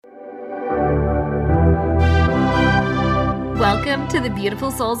Welcome to the Beautiful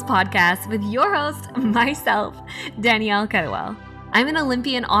Souls podcast with your host, myself, Danielle Cudwell. I'm an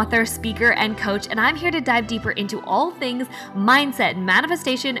Olympian author, speaker, and coach, and I'm here to dive deeper into all things mindset,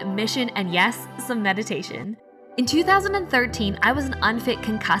 manifestation, mission, and yes, some meditation. In 2013, I was an unfit,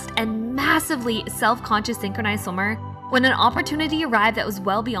 concussed, and massively self-conscious synchronized swimmer when an opportunity arrived that was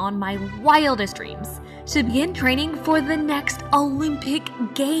well beyond my wildest dreams to begin training for the next Olympic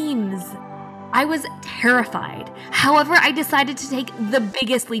Games. I was terrified. However, I decided to take the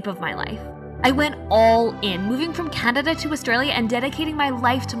biggest leap of my life. I went all in, moving from Canada to Australia and dedicating my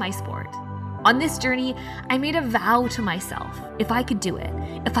life to my sport. On this journey, I made a vow to myself. If I could do it,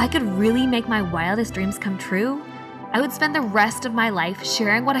 if I could really make my wildest dreams come true, I would spend the rest of my life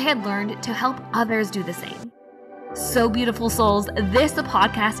sharing what I had learned to help others do the same. So beautiful souls, this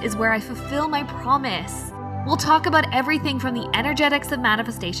podcast is where I fulfill my promise. We'll talk about everything from the energetics of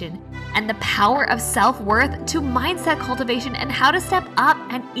manifestation and the power of self-worth to mindset cultivation and how to step up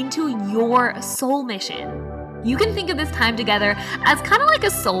and into your soul mission. You can think of this time together as kind of like a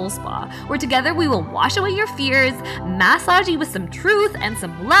soul spa, where together we will wash away your fears, massage you with some truth and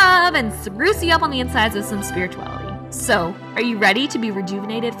some love, and spruce you up on the insides with some spirituality. So, are you ready to be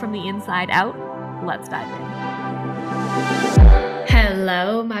rejuvenated from the inside out? Let's dive in.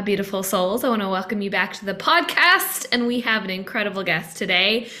 Hello, my beautiful souls. I want to welcome you back to the podcast, and we have an incredible guest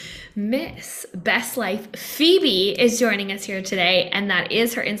today. Miss Best Life Pheobe is joining us here today, and that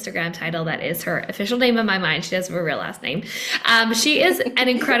is her Instagram title. That is her official name in my mind. She doesn't have a real last name. She is an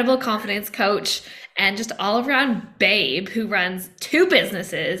incredible confidence coach and just all-around babe who runs 2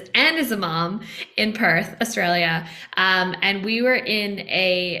 businesses and is a mom in Perth, Australia. And we were in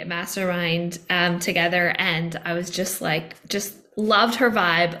a mastermind together, and I was just loved her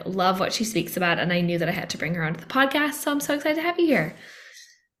vibe, love what she speaks about, and I knew that I had to bring her onto the podcast. So I'm so excited to have you here.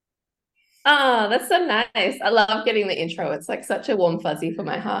 Oh, that's so nice. I love getting the intro. It's like such a warm fuzzy for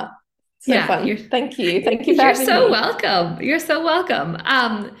my heart. So yeah, fun. Thank you. Thank you for having me. You're so welcome. You're so welcome.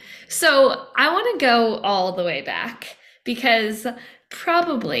 So I want to go all the way back because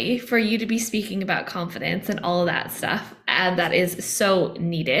probably for you to be speaking about confidence and all of that stuff, and that is so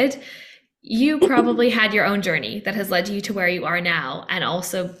needed, you probably had your own journey that has led you to where you are now, and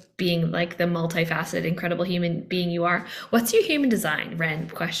also being like the multifaceted, incredible human being you are. What's your human design? Random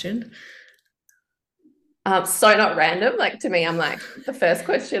question. So not random. Like, to me, I'm like the first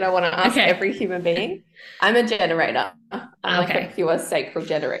question I want to ask every human being. I'm a generator. I'm like a pure sacral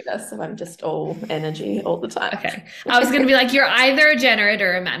generator. So I'm just all energy all the time. Okay. I was going to be like, you're either a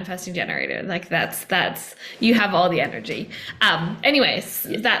generator or a manifesting generator. Like that's, you have all the energy. Anyways,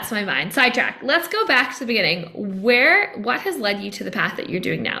 that's my mind. Sidetrack. Let's go back to the beginning. What has led you to the path that you're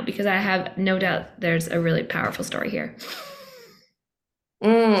doing now? Because I have no doubt there's a really powerful story here.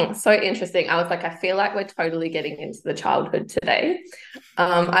 So interesting. I was like, I feel like we're totally getting into the childhood today.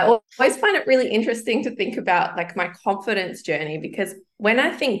 I always find it really interesting to think about like my confidence journey, because when I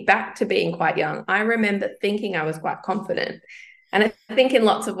think back to being quite young, I remember thinking I was quite confident. And I think in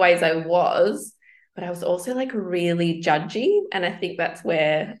lots of ways I was, but I was also like really judgy. And I think that's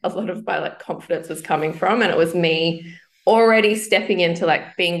where a lot of my like confidence was coming from. And it was me already stepping into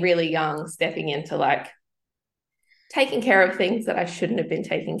like being really young, stepping into like taking care of things that I shouldn't have been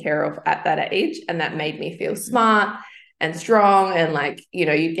taking care of at that age. And that made me feel smart and strong. And like, you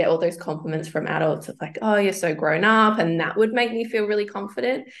know, you'd get all those compliments from adults of like, oh, you're so grown up. And that would make me feel really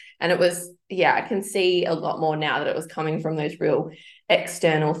confident. And it was, I can see a lot more now that it was coming from those real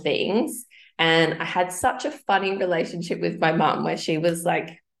external things. And I had such a funny relationship with my mum, where she was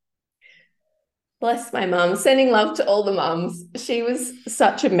like, bless my mum, sending love to all the mums. She was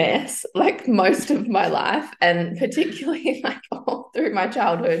such a mess, like most of my life, and particularly like all through my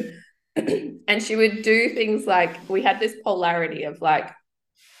childhood. And she would do things like, we had this polarity of like,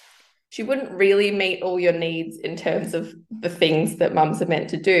 she wouldn't really meet all your needs in terms of the things that mums are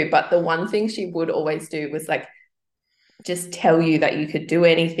meant to do. But the one thing she would always do was like, just tell you that you could do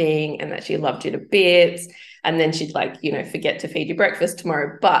anything and that she loved you to bits. And then she'd like, you know, forget to feed you breakfast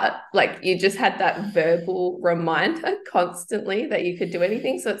tomorrow. But like, you just had that verbal reminder constantly that you could do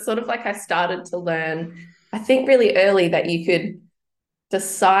anything. So it's sort of like I started to learn, I think really early, that you could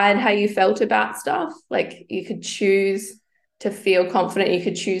decide how you felt about stuff. Like you could choose to feel confident. You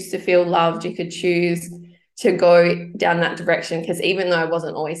could choose to feel loved. You could choose to go down that direction. Because even though I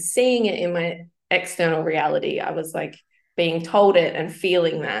wasn't always seeing it in my external reality, I was like being told it and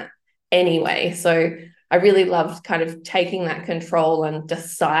feeling that anyway. So I really loved kind of taking that control and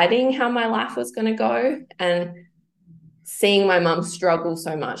deciding how my life was going to go, and seeing my mum struggle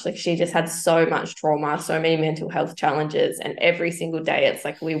so much. Like she just had so much trauma, so many mental health challenges. And every single day it's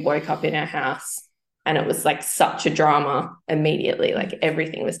like we woke up in our house And it was like such a drama immediately. Like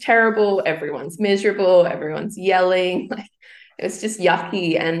everything was terrible, everyone's miserable, everyone's yelling. Like it was just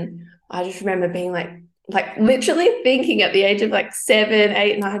yucky. And I just remember being like literally thinking at the age of like 7,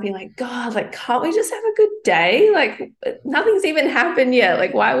 8, 9, being like, God, like, can't we just have a good day? Like nothing's even happened yet.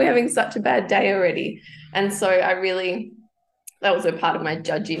 Like, why are we having such a bad day already? And so I really, that was a part of my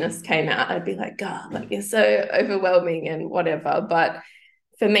judginess came out. I'd be like, God, like you're so overwhelming and whatever. But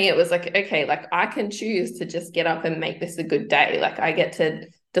for me, it was like, okay, like I can choose to just get up and make this a good day. Like I get to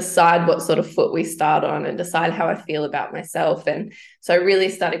decide what sort of foot we start on and decide how I feel about myself. And so I really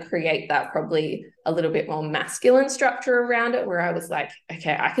started to create that probably a little bit more masculine structure around it, where I was like,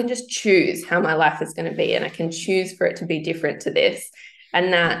 okay, I can just choose how my life is going to be and I can choose for it to be different to this.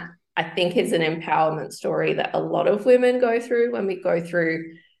 And that I think is an empowerment story that a lot of women go through when we go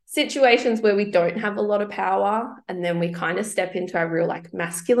through situations where we don't have a lot of power, and then we kind of step into our real like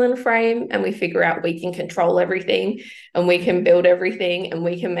masculine frame and we figure out we can control everything and we can build everything and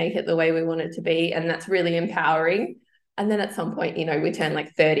we can make it the way we want it to be, and that's really empowering. And then at some point, you know, we turn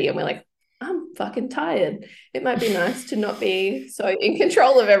like 30 and we're like, I'm fucking tired. It might be nice to not be so in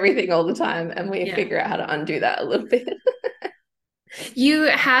control of everything all the time, and we figure out how to undo that a little bit. You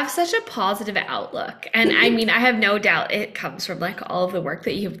have such a positive outlook. And I mean, I have no doubt it comes from like all of the work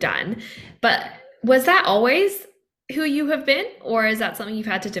that you've done. But was that always who you have been, or is that something you've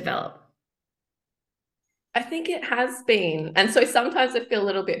had to develop? I think it has been. And so sometimes I feel a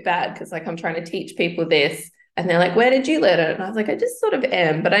little bit bad because like I'm trying to teach people this and they're like, where did you learn it? And I was like, I just sort of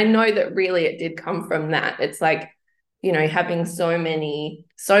am. But I know that really it did come from that. It's like, you know, having so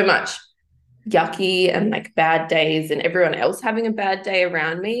much yucky and like bad days and everyone else having a bad day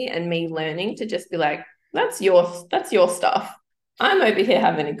around me, and me learning to just be like, that's your stuff. I'm over here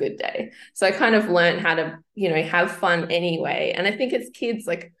having a good day. So I kind of learned how to, you know, have fun anyway. And I think as kids,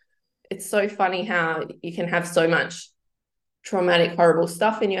 like it's so funny how you can have so much traumatic, horrible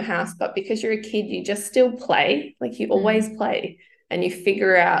stuff in your house, but because you're a kid, you just still play. Like you always play and you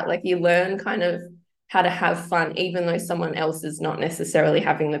figure out, like you learn kind of how to have fun, even though someone else is not necessarily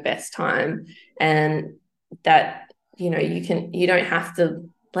having the best time. And that, you know, you don't have to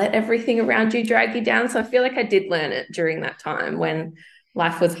let everything around you drag you down. So I feel like I did learn it during that time when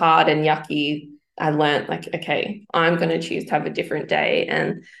life was hard and yucky. I learned like, okay, I'm going to choose to have a different day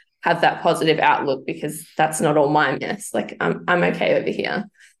and have that positive outlook because that's not all my mess. Like I'm okay over here.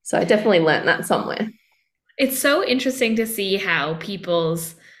 So I definitely learned that somewhere. It's so interesting to see how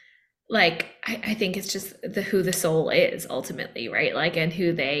people's like I think it's just the who the soul is ultimately, right? Like and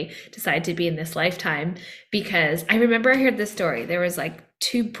who they decide to be in this lifetime. Because I remember I heard this story. There was like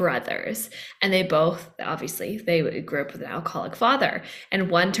two brothers, and they both obviously they grew up with an alcoholic father, and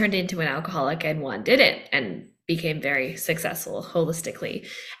one turned into an alcoholic and one didn't, and became very successful holistically.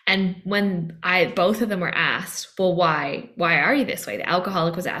 And when I both of them were asked, well, why are you this way? The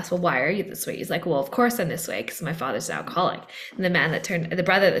alcoholic was asked, well, why are you this way? He's like, well, of course I'm this way because my father's an alcoholic. And the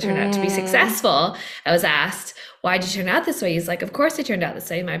brother that turned out to be successful, I was asked, why'd you turn out this way? He's like, of course I turned out this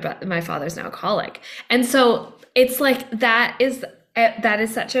way. My father's an alcoholic. And so it's like that is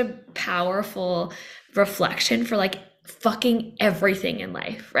such a powerful reflection for like fucking everything in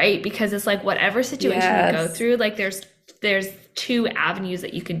life, right? Because it's like whatever situation you go through, like there's two avenues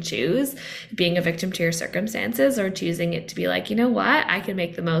that you can choose, being a victim to your circumstances or choosing it to be like, you know what, I can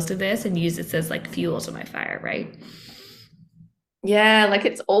make the most of this and use this as like fuel to my fire, right? Yeah, like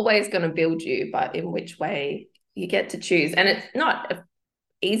it's always going to build you, but in which way you get to choose. And it's not an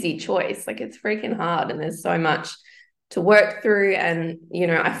easy choice. Like it's freaking hard and there's so much to work through. And, you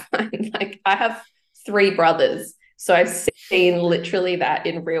know, I find like I have 3 brothers. So I've seen literally that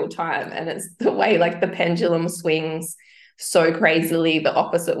in real time. And it's the way like the pendulum swings so crazily the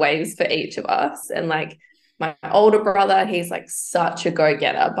opposite ways for each of us. And like my older brother, he's like such a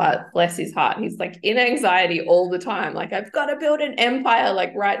go-getter, but bless his heart, he's like in anxiety all the time. Like I've got to build an empire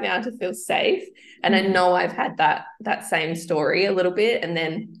like right now to feel safe. And I know I've had that same story a little bit. And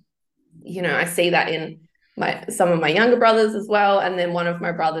then, you know, I see that in some of my younger brothers as well. And then one of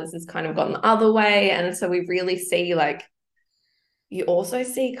my brothers has kind of gone the other way. And so we really see like, you also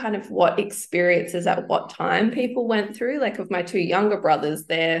see kind of what experiences at what time people went through. Like of my 2 younger brothers,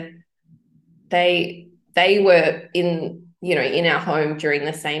 they were in, you know, in our home during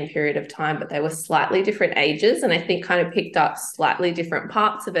the same period of time, but they were slightly different ages, and I think kind of picked up slightly different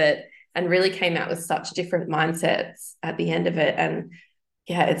parts of it and really came out with such different mindsets at the end of it. And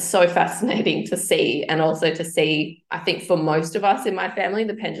yeah, it's so fascinating to see. And also to see, I think for most of us in my family,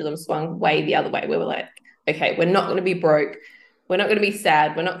 the pendulum swung way the other way. We were like, okay, we're not going to be broke. We're not going to be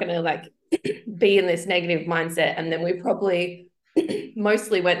sad. We're not going to like be in this negative mindset. And then we probably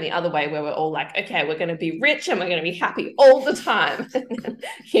mostly went the other way, where we're all like, okay, we're going to be rich and we're going to be happy all the time. And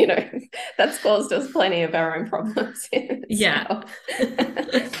then, that's caused us plenty of our own problems in Yeah.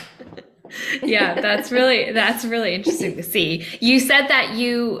 itself. Yeah, that's really interesting to see. You said that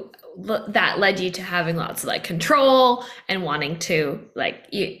that led you to having lots of like control and wanting to like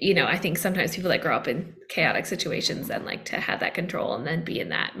I think sometimes people that grow up in chaotic situations and like to have that control and then be in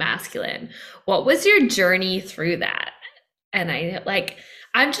that masculine. What was your journey through that? And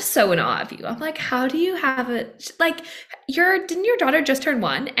I'm just so in awe of you. I'm like, how do you have it? Like, didn't your daughter just turn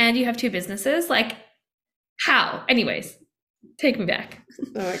 1 and you have 2 businesses? Like, how? Anyways, take me back.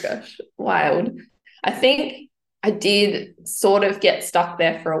 Oh my gosh, wild. I think I did sort of get stuck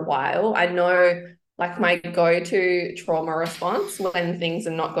there for a while. I know like my go-to trauma response when things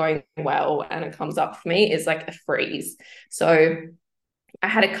are not going well and it comes up for me is like a freeze. So I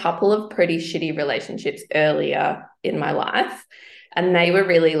had a couple of pretty shitty relationships earlier in my life, and they were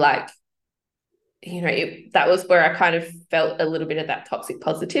really like, that was where I kind of felt a little bit of that toxic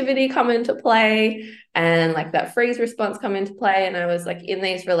positivity come into play and like that freeze response come into play. And I was like in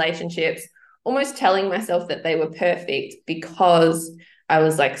these relationships, almost telling myself that they were perfect because I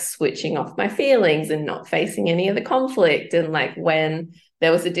was like switching off my feelings and not facing any of the conflict. And like when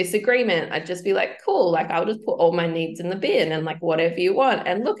there was a disagreement, I'd just be like, cool, like I'll just put all my needs in the bin and like whatever you want.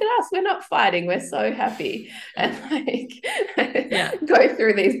 And look at us, we're not fighting, we're so happy. And Yeah. go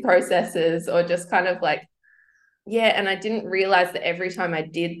through these processes or just kind of like, yeah. And I didn't realize that every time I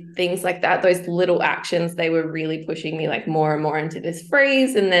did things like that, those little actions, they were really pushing me like more and more into this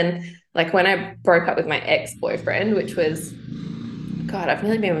freeze. And then like when I broke up with my ex-boyfriend, which was, God, I've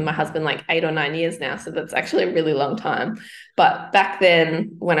nearly been with my husband like 8 or 9 years now. So that's actually a really long time. But back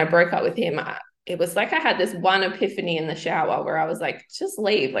then, when I broke up with him, it was like I had this one epiphany in the shower where I was like, just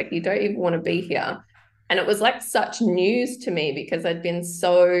leave. Like, you don't even want to be here. And it was like such news to me because I'd been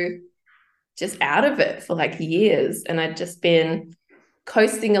so just out of it for like years. And I'd just been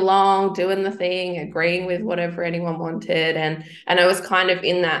coasting along, doing the thing, agreeing with whatever anyone wanted. And I was kind of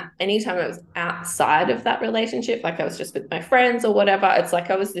in that anytime I was outside of that relationship, like I was just with my friends or whatever, it's like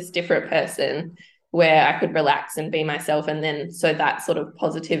I was this different person where I could relax and be myself. And then so that sort of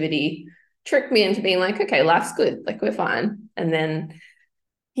positivity tricked me into being like, okay, life's good, like we're fine. And then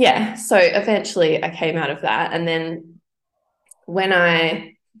yeah, so eventually I came out of that. And then when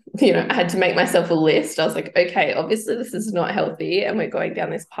I had to make myself a list. I was like, okay, obviously this is not healthy. And we're going down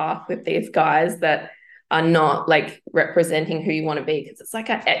this path with these guys that are not like representing who you want to be. Cause it's like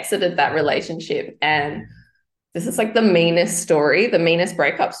I exited that relationship and this is like the meanest story, the meanest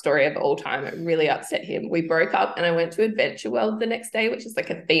breakup story of all time. It really upset him. We broke up and I went to Adventure World the next day, which is like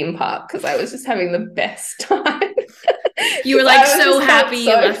a theme park because I was just having the best time. You were like so happy you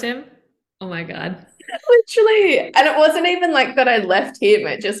left him. Oh my God. Literally. And it wasn't even like that I left him.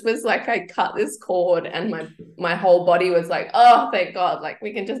 It just was like I cut this cord and my whole body was like, oh, thank God, like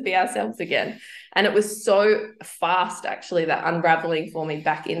we can just be ourselves again. And it was so fast, actually, that unraveling for me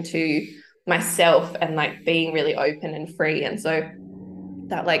back into myself and like being really open and free. And so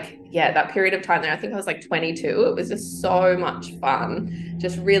that like, yeah, that period of time there, I think I was like 22. It was just so much fun,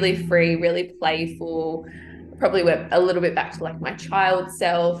 just really free, really playful. Probably went a little bit back to like my child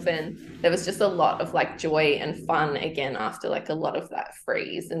self. And there was just a lot of like joy and fun again after like a lot of that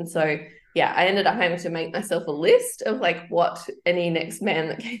freeze. And so, yeah, I ended up having to make myself a list of like what any next man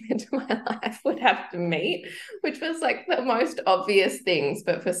that came into my life would have to meet, which was like the most obvious things.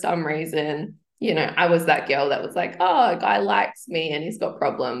 But for some reason, I was that girl that was like, oh, a guy likes me and he's got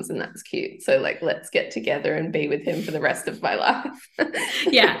problems and that's cute. So like, let's get together and be with him for the rest of my life.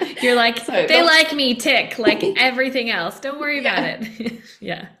 Yeah. You're like, so they like me, tick, like everything else. Don't worry about it.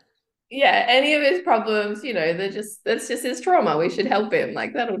 Yeah. Yeah. Any of his problems, that's just his trauma. We should help him.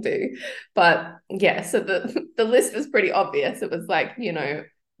 Like that'll do. But yeah, so the list was pretty obvious. It was like,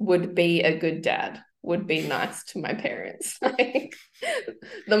 would be a good dad, would be nice to my parents. Like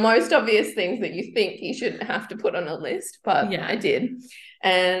the most obvious things that you think you shouldn't have to put on a list, but Yeah. I did.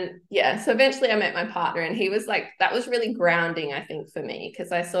 And yeah, so eventually I met my partner and he was like, that was really grounding, I think, for me,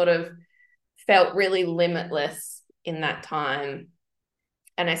 because I sort of felt really limitless in that time.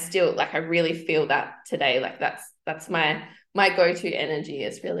 And I still like, I really feel that today. Like that's my go-to energy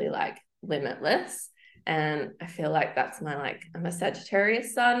is really like limitless. And I feel like that's I'm a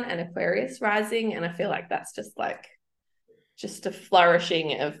Sagittarius sun and Aquarius rising. And I feel like that's just a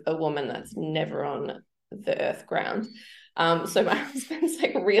flourishing of a woman that's never on the earth ground. So my husband's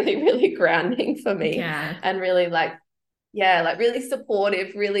like really, really grounding for me. Yeah. And really like, yeah, like really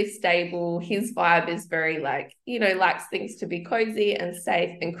supportive, really stable. His vibe is very like, likes things to be cozy and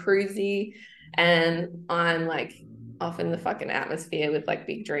safe and cruisy. And I'm like, off in the fucking atmosphere with like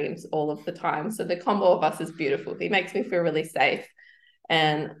big dreams all of the time. So the combo of us is beautiful. He makes me feel really safe,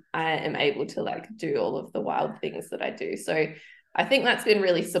 and I am able to like do all of the wild things that I do. So I think that's been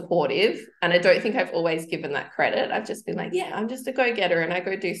really supportive. And I don't think I've always given that credit. I've just been like, yeah, I'm just a go-getter and I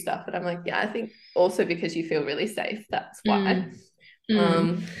go do stuff. And I'm like, yeah, I think also because you feel really safe, that's why.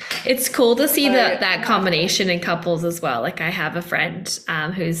 It's cool to see So that combination in couples as well. Like I have a friend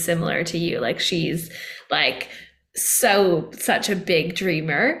who's similar to you. Like she's like such a big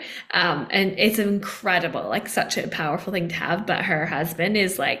dreamer, and it's incredible, like such a powerful thing to have. But her husband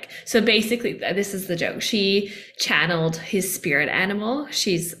is like, so basically this is the joke, she channeled his spirit animal.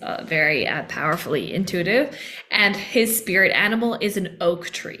 She's very powerfully intuitive, and his spirit animal is an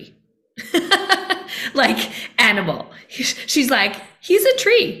oak tree. Like animal. She's like, he's a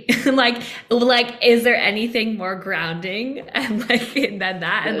tree. like, is there anything more grounding and like than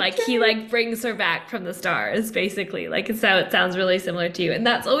that? And like he like brings her back from the stars, basically. Like so it sounds really similar to you. And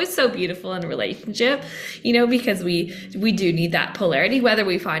that's always so beautiful in a relationship, you know, because we do need that polarity, whether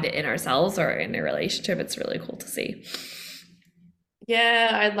we find it in ourselves or in a relationship. It's really cool to see. yeah,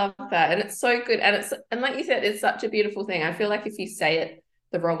 I love that. And it's so good. And like you said, it's such a beautiful thing. I feel like if you say it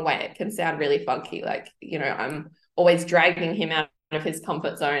the wrong way, it can sound really funky. Like, you know, I'm always dragging him out of his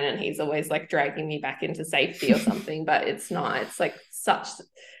comfort zone and he's always like dragging me back into safety or something, but it's not. It's like such,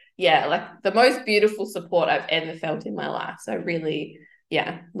 yeah, like the most beautiful support I've ever felt in my life. So I really,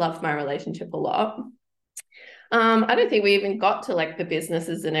 yeah, love my relationship a lot. I don't think we even got to like the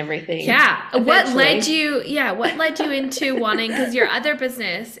businesses and everything. Yeah. Eventually. What led you into wanting, because your other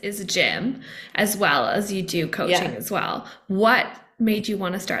business is a gym as well as you do coaching Yeah. as well. What made you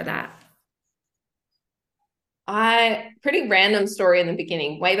want to start that? Pretty random story in the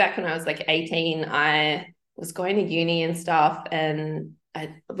beginning. Way back when I was like 18, I was going to uni and stuff, and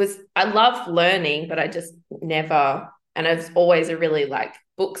I love learning, but I just never, and I was always a really like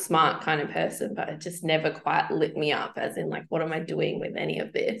book smart kind of person, but it just never quite lit me up, as in like, what am I doing with any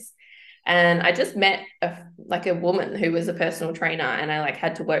of this? And I just met a woman who was a personal trainer, and I like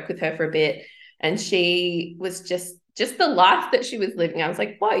had to work with her for a bit, and she was just the life that she was living. I was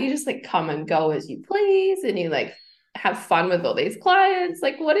like, what? You just like come and go as you please, and you like have fun with all these clients.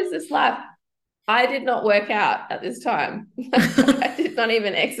 Like, what is this life? I did not work out at this time. I did not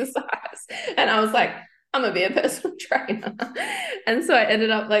even exercise. And I was like, I'm gonna be a personal trainer. And so I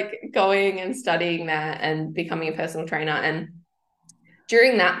ended up like going and studying that and becoming a personal trainer. And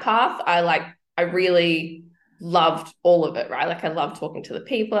during that path, I really loved all of it, right? Like I love talking to the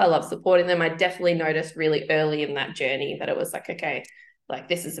people, I love supporting them. I definitely noticed really early in that journey that it was like, okay, like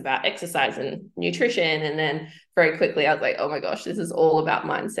this is about exercise and nutrition. And then very quickly I was like, oh my gosh, this is all about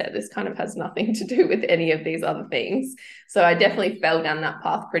mindset. This kind of has nothing to do with any of these other things. So I definitely fell down that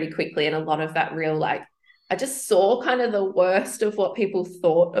path pretty quickly. And a lot of that real like I just saw kind of the worst of what people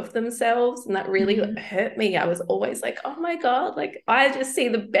thought of themselves. And that really hurt me. I was always like, oh my God, like I just see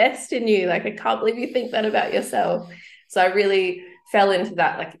the best in you. Like, I can't believe you think that about yourself. So I really fell into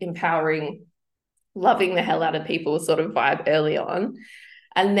that like empowering, loving the hell out of people sort of vibe early on.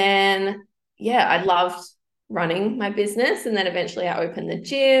 And then, yeah, I loved running my business. And then eventually I opened the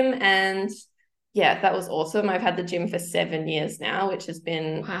gym, and yeah, that was awesome. I've had the gym for 7 years now, which has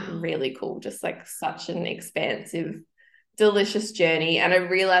been really cool. Just like such an expansive, delicious journey. And I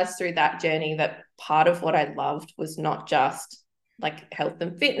realized through that journey that part of what I loved was not just like health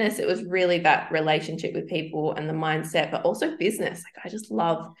and fitness. It was really that relationship with people and the mindset, but also business. Like I just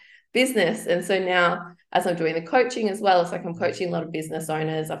love business. And so now as I'm doing the coaching as well, it's like I'm coaching a lot of business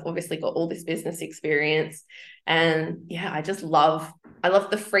owners. I've obviously got all this business experience. And yeah, I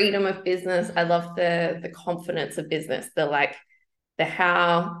love the freedom of business. I love the confidence of business, the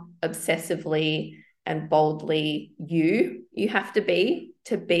how obsessively and boldly you have to be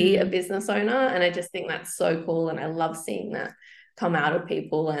a business owner. And I just think that's so cool. And I love seeing that come out of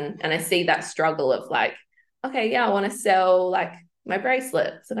people. And I see that struggle of like, okay, yeah, I want to sell like my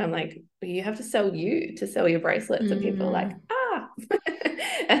bracelets. And I'm like, well, you have to sell you to sell your bracelets. And people are like, ah.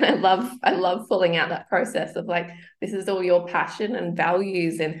 And I love pulling out that process of like, this is all your passion and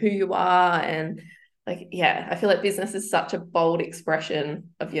values and who you are. And like, yeah, I feel like business is such a bold expression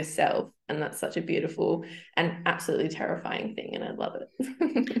of yourself. And that's such a beautiful and absolutely terrifying thing. And I love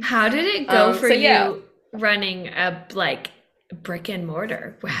it. How did it go for yeah. you running a like brick and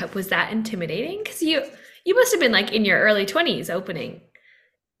mortar? Was that intimidating? Because you must have been like in your early 20s opening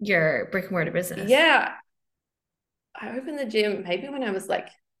your brick and mortar business. Yeah. I opened the gym maybe when I was like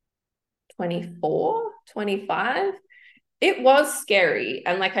 24, 25. It was scary.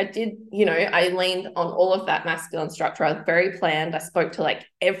 And like I did, I leaned on all of that masculine structure. I was very planned. I spoke to like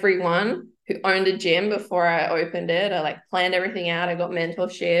everyone who owned a gym before I opened it. I like planned everything out. I got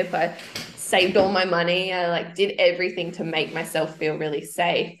mentorship. I saved all my money. I like did everything to make myself feel really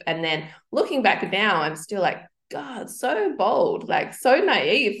safe. And then looking back now, I'm still like, God, so bold, like so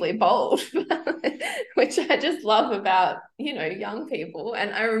naively bold, which I just love about, young people.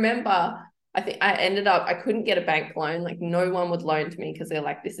 And I remember, I think I couldn't get a bank loan. Like no one would loan to me because they're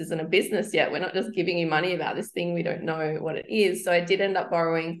like, this isn't a business yet. We're not just giving you money about this thing. We don't know what it is. So I did end up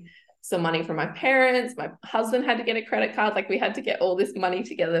borrowing some money from my parents. My husband had to get a credit card. Like we had to get all this money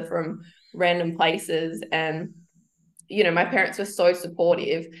together from random places. And, my parents were so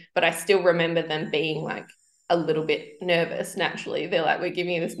supportive, but I still remember them being like a little bit nervous naturally. They're like, we're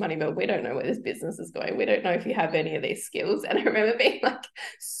giving you this money, but we don't know where this business is going. We don't know if you have any of these skills. And I remember being like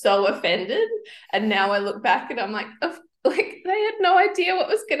so offended. And now I look back and I'm like, like they had no idea what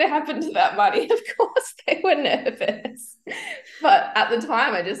was going to happen to that money. Of course they were nervous. But at the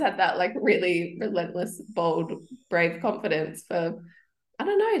time I just had that like really relentless, bold, brave confidence for, I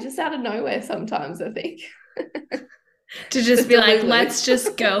don't know, just out of nowhere sometimes, I think. To just be like, let's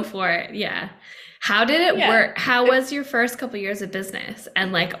just go for it. Yeah. How did it work? How was your first couple years of business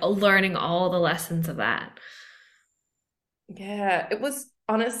and like learning all the lessons of that? Yeah, it was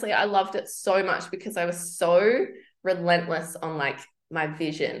honestly, I loved it so much because I was so relentless on like my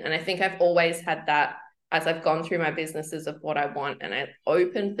vision. And I think I've always had that as I've gone through my businesses of what I want. And I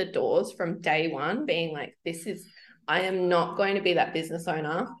opened the doors from day one, being like, I am not going to be that business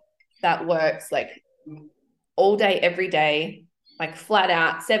owner that works like all day, every day, like flat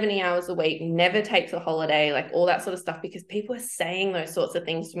out 70 hours a week, never takes a holiday, like all that sort of stuff, because people are saying those sorts of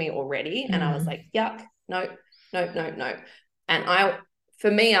things to me already. And I was like, yuck, no, no, no, no. And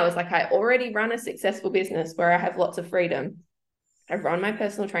for me, I was like, I already run a successful business where I have lots of freedom. I run my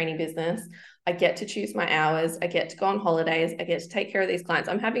personal training business. I get to choose my hours. I get to go on holidays. I get to take care of these clients.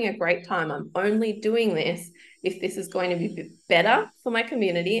 I'm having a great time. I'm only doing this if this is going to be better for my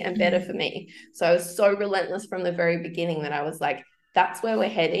community and better for me. So I was so relentless from the very beginning that I was like, that's where we're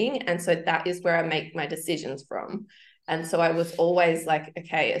heading. And so that is where I make my decisions from. And so I was always like,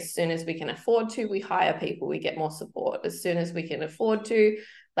 okay, as soon as we can afford to, we hire people, we get more support. As soon as we can afford to,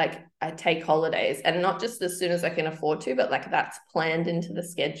 like I take holidays, and not just as soon as I can afford to, but like that's planned into the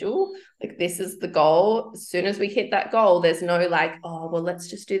schedule. Like this is the goal. As soon as we hit that goal, there's no like, oh, well, let's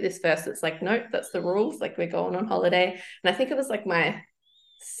just do this first. It's like, nope, that's the rules. Like we're going on holiday. And I think it was like my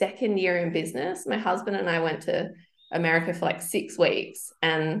second year in business. My husband and I went to America for like 6 weeks.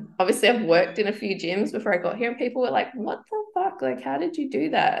 And obviously I've worked in a few gyms before I got here, and people were like, what the fuck? Like, how did you do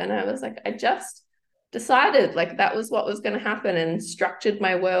that? And I was like, I just decided like that was what was going to happen and structured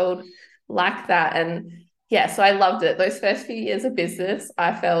my world like that. And yeah, so I loved it. Those first few years of business,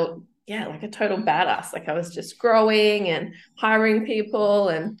 I felt, yeah, like a total badass. Like I was just growing and hiring people,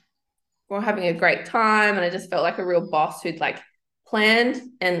 and we're having a great time. And I just felt like a real boss who'd like planned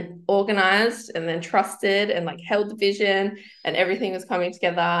and organized and then trusted and like held the vision, and everything was coming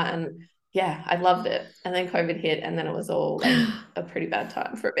together. And yeah, I loved it. And then COVID hit, and then it was all like a pretty bad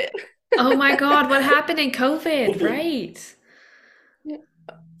time for a bit. Oh my God, what happened in COVID? Right.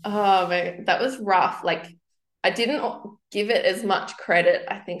 Oh man, that was rough. Like I didn't give it as much credit,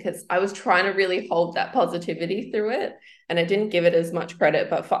 I think, as I was trying to really hold that positivity through it. And I didn't give it as much credit.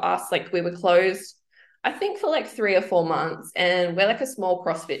 But for us, like we were closed, I think for like 3 or 4 months. And we're like a small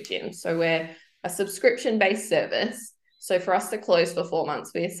CrossFit gym. So we're a subscription-based service. So for us to close for 4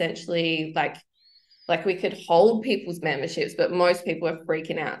 months, we essentially like we could hold people's memberships, but most people are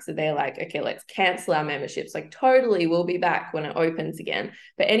freaking out. So they're like, okay, let's cancel our memberships. Like totally, we'll be back when it opens again.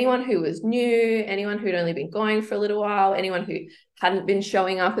 But anyone who was new, anyone who'd only been going for a little while, anyone who hadn't been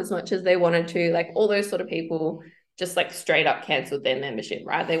showing up as much as they wanted to, like all those sort of people just like straight up canceled their membership,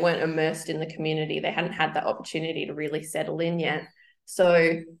 right? They weren't immersed in the community. They hadn't had that opportunity to really settle in yet.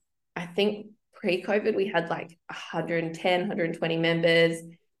 So I think pre-COVID, we had like 110, 120 members.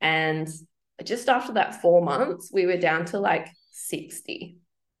 And just after that 4 months, we were down to like 60.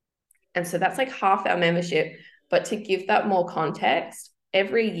 And so that's like half our membership. But to give that more context,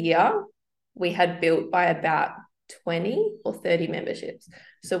 every year we had built by about 20 or 30 memberships.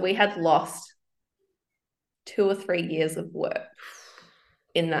 So we had lost 2 or 3 years of work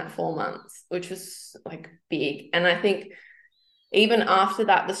in that 4 months, which was like big. And I think even after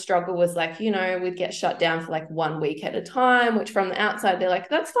that, the struggle was like, we'd get shut down for like 1 week at a time, which from the outside, they're like,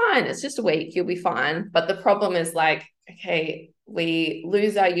 that's fine. It's just a week. You'll be fine. But the problem is like, okay, we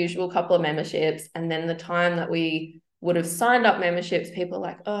lose our usual couple of memberships. And then the time that we would have signed up memberships, people are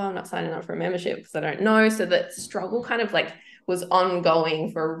like, oh, I'm not signing up for a membership because I don't know. So that struggle kind of like was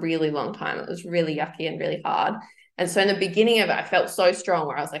ongoing for a really long time. It was really yucky and really hard. And so in the beginning of it, I felt so strong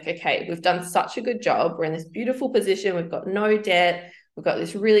where I was like, okay, we've done such a good job. We're in this beautiful position. We've got no debt. We've got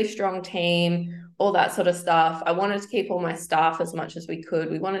this really strong team, all that sort of stuff. I wanted to keep all my staff as much as we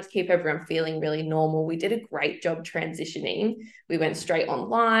could. We wanted to keep everyone feeling really normal. We did a great job transitioning. We went straight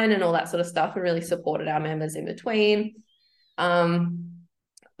online and all that sort of stuff and really supported our members in between.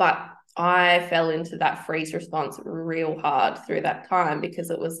 But I fell into that freeze response real hard through that time because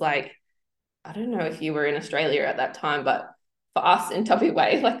it was like, I don't know if you were in Australia at that time, but for us in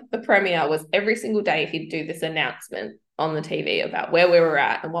WA, like the premier was every single day he'd do this announcement on the TV about where we were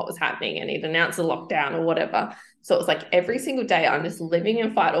at and what was happening, and he'd announce a lockdown or whatever. So it was like every single day I'm just living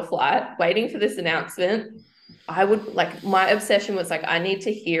in fight or flight, waiting for this announcement. I would like, my obsession was like, I need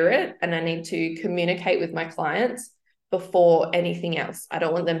to hear it and I need to communicate with my clients before anything else. I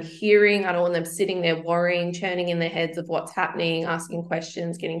don't want them hearing, I don't want them sitting there worrying, churning in their heads of what's happening, asking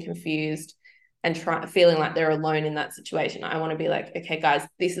questions, getting confused and feeling like they're alone in that situation. I want to be like, okay, guys,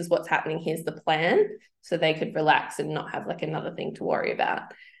 this is what's happening. Here's the plan. So they could relax and not have like another thing to worry about.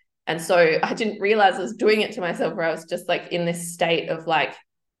 And so I didn't realize I was doing it to myself where I was just like in this state of like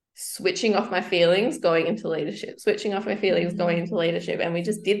switching off my feelings, going into leadership, switching off my feelings, going into leadership. And we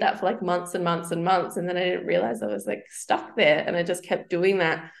just did that for like months and months and months. And then I didn't realize I was like stuck there. And I just kept doing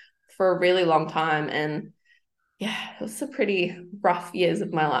that for a really long time. And yeah, it was some pretty rough years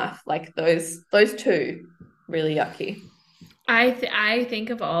of my life. Like those two, really yucky. I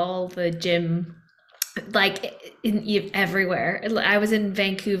think of all the gym like everywhere. I was in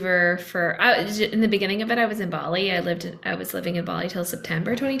Vancouver in the beginning of it. I was in Bali. I was living in Bali till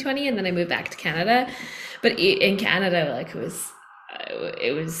September 2020, and then I moved back to Canada. But in Canada, like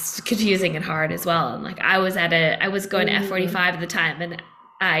it was confusing and hard as well. And like I was going to F45 at the time, and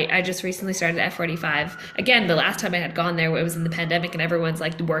I just recently started F45 again. The last time I had gone there, it was in the pandemic, and everyone's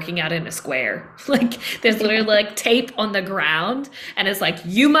like working out in a square. Like there's literally like tape on the ground, and it's like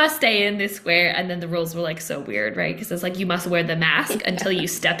you must stay in this square. And then the rules were like so weird, right? Because it's like you must wear the mask until you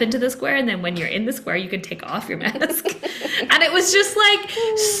step into the square, and then when you're in the square, you can take off your mask. And it was just like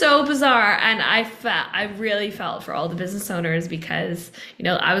so bizarre. And I really felt for all the business owners because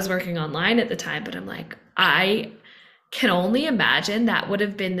I was working online at the time, but I'm like I can only imagine that would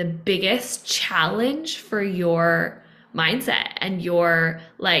have been the biggest challenge for your mindset and your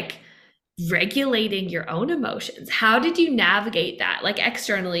like regulating your own emotions. How did you navigate that? Like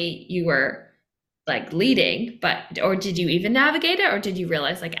externally you were like leading, or did you even navigate it, or did you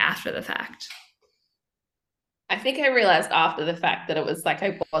realize like after the fact? I think I realized after the fact that it was like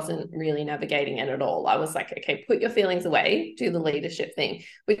I wasn't really navigating it at all. I was like, okay, put your feelings away, do the leadership thing,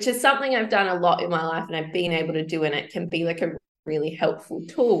 which is something I've done a lot in my life and I've been able to do, and it can be like a really helpful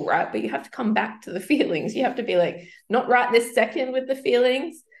tool, right? But you have to come back to the feelings. You have to be like, not right this second with the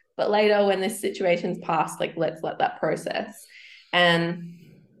feelings, but later when this situation's passed, like let's let that process. And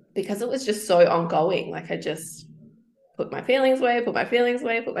because it was just so ongoing, like I just put my feelings away, put my feelings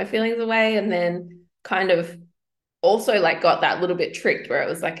away, put my feelings away, and then kind of also like got that little bit tricked where it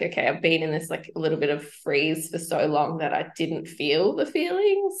was like, okay, I've been in this like a little bit of freeze for so long that I didn't feel the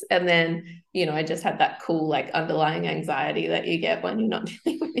feelings. And then, I just had that cool like underlying anxiety that you get when you're not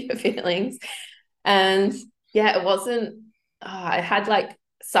dealing with your feelings. And yeah, it wasn't, I had like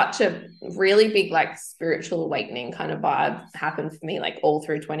such a really big like spiritual awakening kind of vibe happened for me like all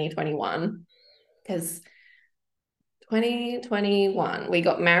through 2021, because 2021, we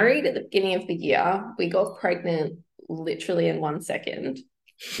got married at the beginning of the year. We got pregnant literally in 1 second.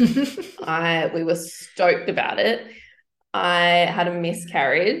 We were stoked about it. I had a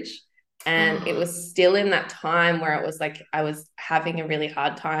miscarriage, and it was still in that time where it was like I was having a really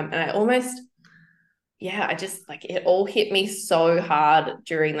hard time, and I just like it all hit me so hard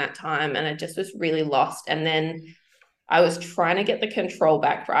during that time, and I just was really lost. And then I was trying to get the control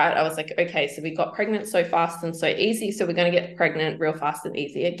back, right? I was like, okay, so we got pregnant so fast and so easy, so we're going to get pregnant real fast and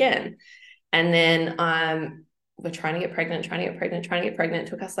easy again. And then we're trying to get pregnant. It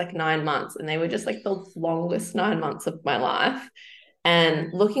took us like 9 months, and they were just like the longest 9 months of my life.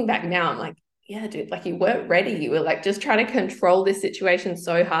 And looking back now, I'm like, yeah, dude, like you weren't ready. You were like just trying to control this situation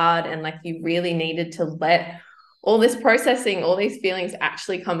so hard, and like you really needed to let all this processing, all these feelings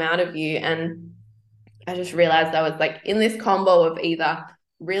actually come out of you. And I just realized I was like in this combo of either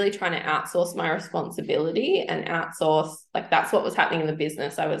really trying to outsource my responsibility and outsource, like that's what was happening in the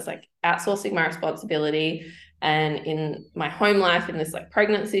business. I was like outsourcing my responsibility, and in my home life, in this like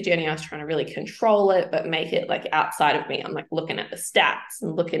pregnancy journey, I was trying to really control it, but make it like outside of me. I'm like looking at the stats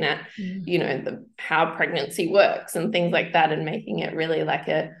and looking at, how pregnancy works and things like that, and making it really like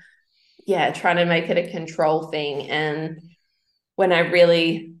trying to make it a control thing. And when I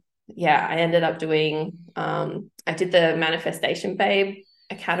really yeah, I ended up doing, I did the Manifestation Babe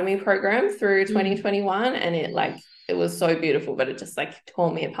Academy program through 2021, and it was so beautiful, but it just like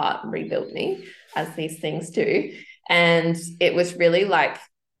tore me apart and rebuilt me, as these things do. And it was really like,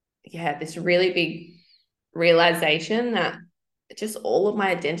 yeah, this really big realization that just all of my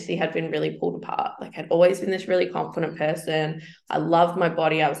identity had been really pulled apart. Like, I'd always been this really confident person. I loved my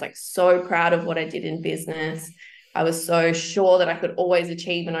body. I was like so proud of what I did in business. I was so sure that I could always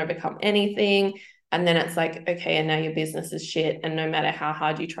achieve and overcome anything. And then it's like, okay, and now your business is shit. And no matter how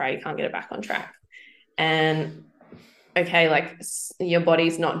hard you try, you can't get it back on track. And okay, like your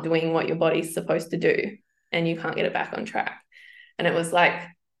body's not doing what your body's supposed to do, and you can't get it back on track. And it was like,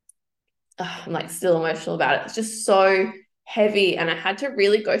 I'm like still emotional about it. It's just so heavy. And I had to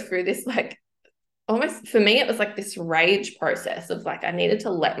really go through this, like, almost for me, it was like this rage process of like, I needed to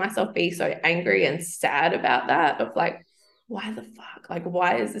let myself be so angry and sad about that, of like, why the fuck? Like,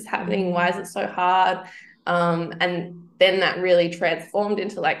 why is this happening? Why is it so hard? And then that really transformed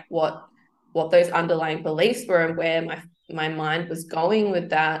into like what those underlying beliefs were and where my mind was going with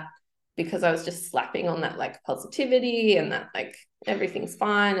that, because I was just slapping on that like positivity and that like everything's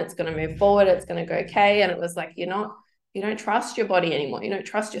fine, it's going to move forward, it's going to go okay. And it was like, you don't trust your body anymore. You don't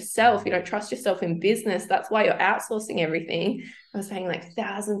trust yourself. You don't trust yourself in business. That's why you're outsourcing everything. I was paying like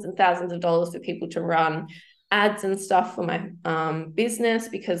thousands and thousands of dollars for people to run ads and stuff for my business,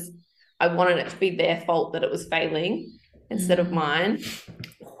 because I wanted it to be their fault that it was failing instead of mine.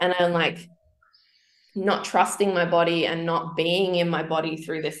 And I'm like, not trusting my body and not being in my body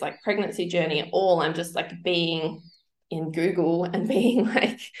through this like pregnancy journey at all. I'm just like being in Google and being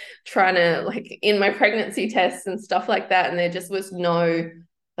like trying to like in my pregnancy tests and stuff like that. And there just was no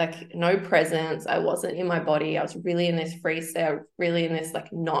presence. I wasn't in my body. I was really in this free state, really in this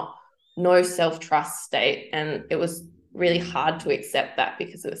like no self-trust state. And it was really hard to accept that,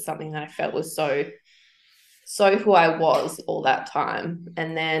 because it was something that I felt was so who I was all that time.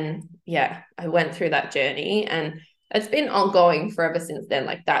 And then, yeah, I went through that journey, and it's been ongoing forever since then.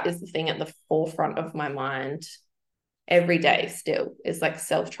 Like, that is the thing at the forefront of my mind every day still, is like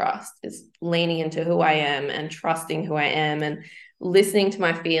self-trust, is leaning into who I am and trusting who I am and listening to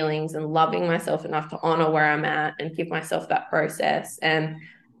my feelings and loving myself enough to honor where I'm at and give myself that process. And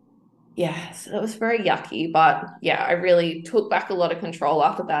yeah, so it was very yucky, but yeah, I really took back a lot of control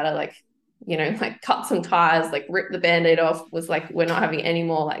after that. I like, like cut some ties, like ripped the band-aid off, was like, we're not having any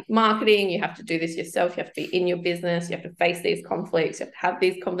more like marketing. You have to do this yourself. You have to be in your business. You have to face these conflicts. You have to have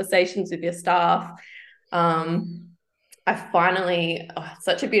these conversations with your staff. I finally,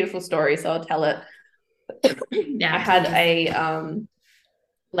 such a beautiful story, so I'll tell it. Yeah, I had please. a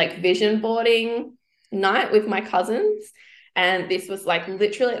like vision boarding night with my cousins. And this was like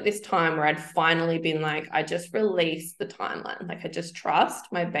literally at this time where I'd finally been like, I just released the timeline. Like, I just trust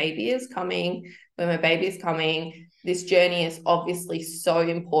my baby is coming. When my baby is coming, this journey is obviously so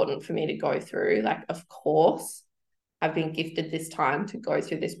important for me to go through. Like, of course, I've been gifted this time to go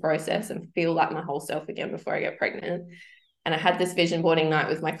through this process and feel like my whole self again before I get pregnant. And I had this vision boarding night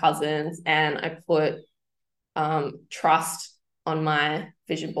with my cousins, and I put trust on my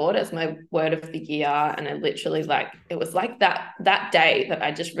vision board as my word of the year. And I literally, like, it was like that day that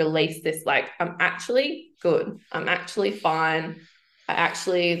I just released this, like, I'm actually good, I'm actually fine, I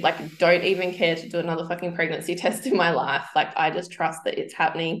actually like don't even care to do another fucking pregnancy test in my life. Like, I just trust that it's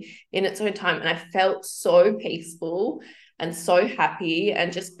happening in its own time. And I felt so peaceful and so happy,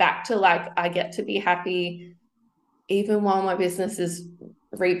 and just back to like, I get to be happy even while my business is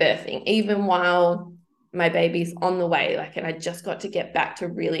rebirthing, even while my baby's on the way. Like, and I just got to get back to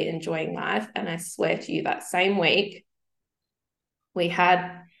really enjoying life. And I swear to you, that same week, we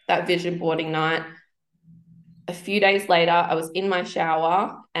had that vision boarding night. A few days later, I was in my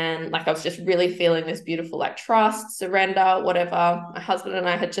shower, and like, I was just really feeling this beautiful, like, trust, surrender, whatever. My husband and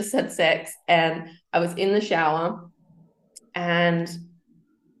I had just had sex, and I was in the shower, and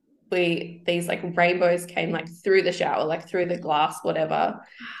these like rainbows came like through the shower, like through the glass, whatever,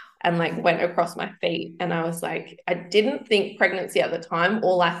 and like went across my feet. And I was like, I didn't think pregnancy at the time.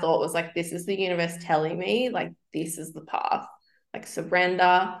 All I thought was like, this is the universe telling me, like, this is the path. Like,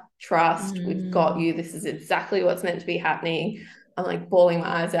 surrender, trust, we've got you. This is exactly what's meant to be happening. I'm like bawling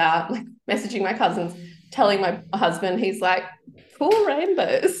my eyes out, like messaging my cousins, telling my husband. He's like, cool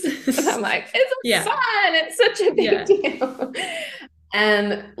rainbows. And I'm like, it's a sign. It's such a big deal.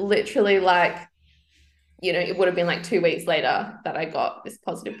 And literally, like, it would have been like 2 weeks later that I got this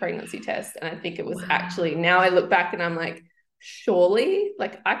positive pregnancy test. And I think it was actually, now I look back and I'm like, surely,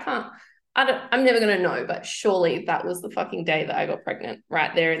 like, I'm never going to know, but surely that was the fucking day that I got pregnant,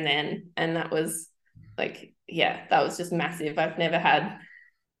 right there and then. And that was like, yeah, that was just massive. I've never had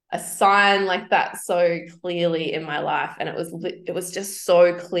a sign like that so clearly in my life, and it was just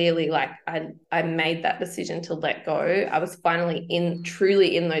so clearly like I made that decision to let go. I was finally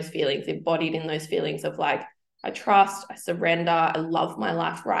truly in those feelings, embodied in those feelings of like, I trust, I surrender, I love my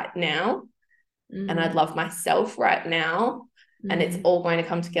life right now, and I love myself right now, and it's all going to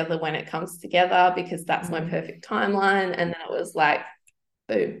come together when it comes together, because that's my perfect timeline. And then it was like,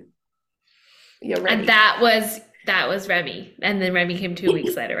 boom, you're ready. And that was Remy. And then Remy came 2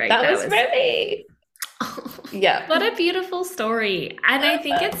 weeks later, right? That was Remy. Yeah. What a beautiful story. And I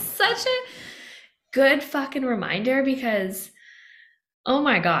think it's such a good fucking reminder, because oh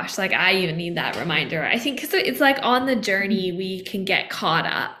my gosh, like I even need that reminder. I think because it's like on the journey we can get caught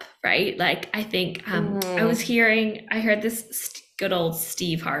up, right? Like I think I heard this good old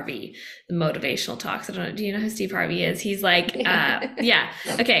Steve Harvey, the motivational talks. I don't know. Do you know who Steve Harvey is? He's like, yeah.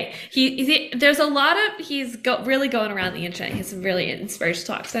 Okay. There's a lot of, really going around the internet. He has some really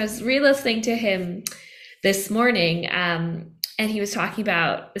inspirational talks. I was re-listening to him this morning, and he was talking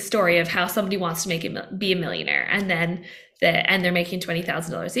about the story of how somebody wants to be a millionaire, and then and they're making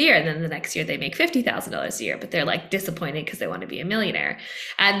 $20,000 a year, and then the next year they make $50,000 a year, but they're like disappointed because they want to be a millionaire.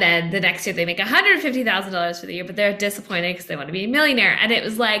 And then the next year they make $150,000 for the year, but they're disappointed because they want to be a millionaire. And it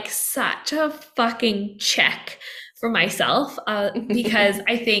was like such a fucking check for myself, because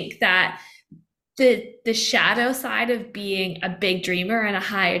I think that the shadow side of being a big dreamer and a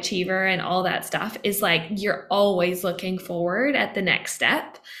high achiever and all that stuff is like, you're always looking forward at the next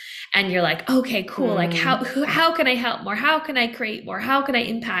step. And you're like, okay, cool. Like how can I help more? How can I create more? How can I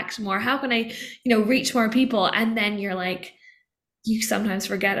impact more? How can I, reach more people? And then you're like, you sometimes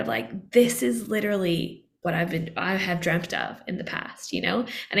forget of like, this is literally what I have dreamt of in the past, And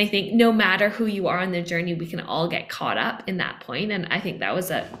I think no matter who you are on the journey, we can all get caught up in that point. And I think that was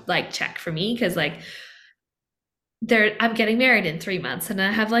a like check for me, because like I'm getting married in 3 months, and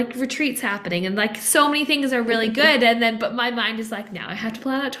I have like retreats happening, and like so many things are really good. And then, but my mind is like, now I have to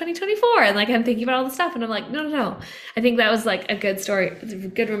plan out 2024. And like, I'm thinking about all the stuff, and I'm like, no. I think that was like a good story. It's a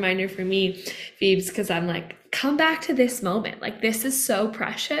good reminder for me, Phoebes, because I'm like, come back to this moment. Like, this is so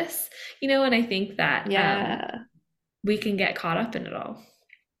precious, and I think that we can get caught up in it all.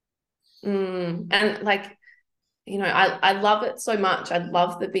 And like, I love it so much. I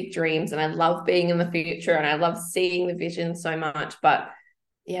love the big dreams, and I love being in the future, and I love seeing the vision so much. But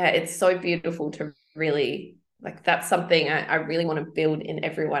yeah, it's so beautiful to really, like, that's something I really want to build in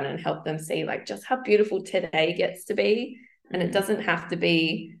everyone and help them see like just how beautiful today gets to be. And it doesn't have to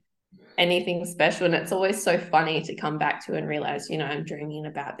be anything special. And it's always so funny to come back to and realize, I'm dreaming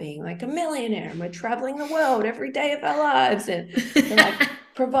about being like a millionaire, and we're traveling the world every day of our lives, and we're like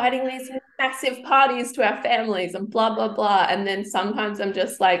providing these massive parties to our families and blah, blah, blah. And then sometimes I'm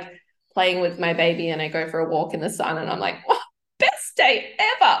just like playing with my baby, and I go for a walk in the sun, and I'm like, wow, best day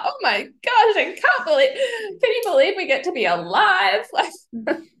ever. Oh my gosh, can you believe we get to be alive? Like,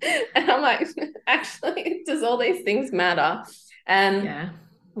 and I'm like, actually, does all these things matter? And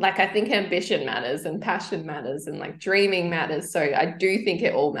like, I think ambition matters, and passion matters, and like dreaming matters. So I do think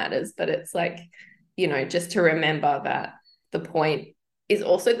it all matters, but it's like, just to remember that the point is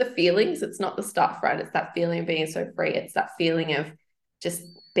also the feelings. It's not the stuff, right? It's that feeling of being so free. It's that feeling of just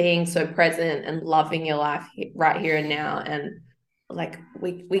being so present and loving your life right here and now. And like,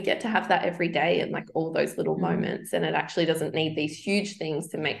 we get to have that every day, and like all those little moments, and it actually doesn't need these huge things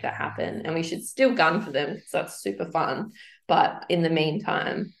to make that happen. And we should still gun for them, because that's super fun. But in the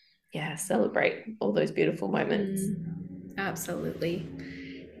meantime, celebrate all those beautiful moments. Absolutely.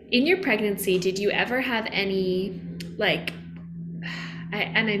 In your pregnancy, did you ever have any, like,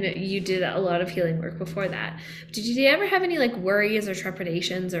 and I know you did a lot of healing work before that, did you ever have any like worries or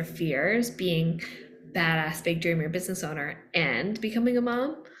trepidations or fears being badass big dreamer business owner and becoming a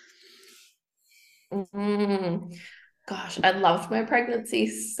mom? Gosh, I loved my pregnancy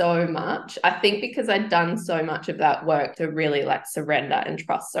so much. I think because I'd done so much of that work to really like surrender and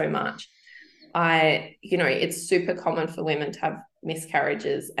trust so much. It's super common for women to have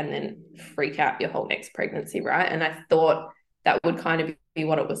miscarriages and then freak out your whole next pregnancy, right? And I thought that would kind of be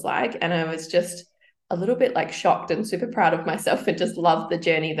what it was like. And I was just a little bit like shocked and super proud of myself, and just loved the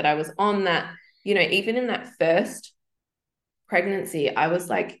journey that I was on. That, even in that first pregnancy, I was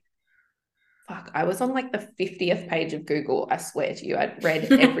like, I was on like the 50th page of Google. I swear to you, I'd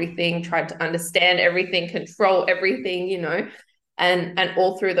read everything, tried to understand everything, control everything, and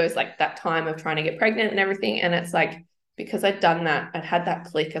all through those, like that time of trying to get pregnant and everything. And it's like, because I'd done that, I'd had that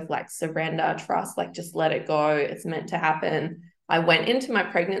click of like surrender, trust, like just let it go. It's meant to happen. I went into my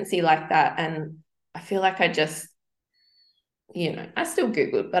pregnancy like that. And I feel like I just, I still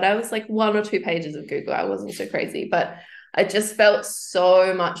Googled, but I was like 1 or 2 pages of Google. I wasn't so crazy, but I just felt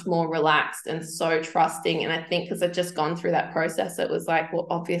so much more relaxed and so trusting. And I think because I'd just gone through that process, it was like, well,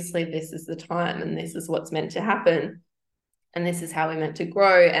 obviously this is the time and this is what's meant to happen. And this is how we're meant to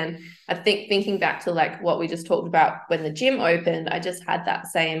grow. And I think thinking back to like what we just talked about when the gym opened, I just had that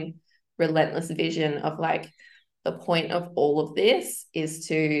same relentless vision of like, the point of all of this is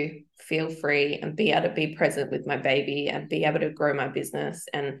to feel free and be able to be present with my baby and be able to grow my business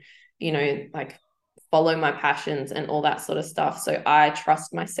and, like follow my passions and all that sort of stuff. So I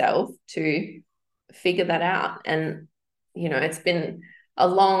trust myself to figure that out. And, it's been a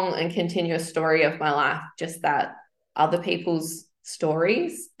long and continuous story of my life, just that other people's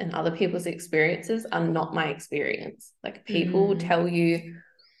stories and other people's experiences are not my experience. Like people will tell you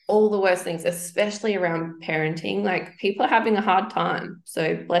all the worst things, especially around parenting. Like people are having a hard time.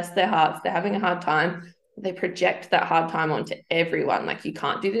 So bless their hearts, they're having a hard time. They project that hard time onto everyone. Like, you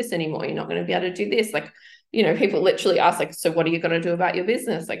can't do this anymore. You're not going to be able to do this. Like, people literally ask, like, so what are you going to do about your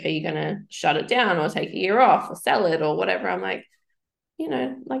business? Like, are you going to shut it down or take a year off or sell it or whatever? I'm like,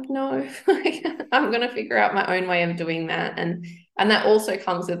 like, no, like, I'm going to figure out my own way of doing that. And that also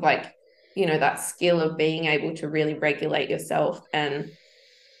comes with like, that skill of being able to really regulate yourself and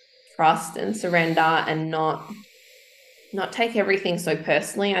trust and surrender and not take everything so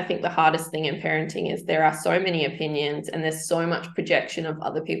personally. I think the hardest thing in parenting is there are so many opinions and there's so much projection of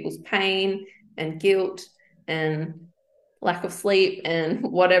other people's pain and guilt and lack of sleep and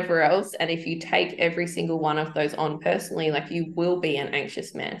whatever else. And if you take every single one of those on personally, like, you will be an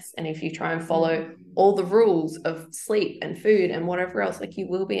anxious mess. And if you try and follow all the rules of sleep and food and whatever else, like, you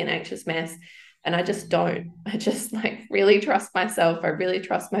will be an anxious mess. And I just don't. I just like really trust myself. I really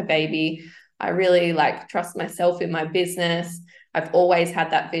trust my baby. I really like trust myself in my business. I've always had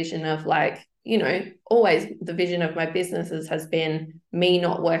that vision of like, always the vision of my businesses has been me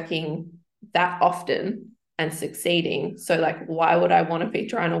not working that often and succeeding. So like, why would I want to be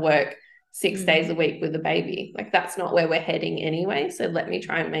trying to work 6 days a week with a baby? Like, that's not where we're heading anyway. So let me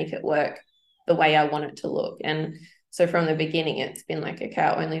try and make it work the way I want it to look. And so from the beginning, it's been like, okay,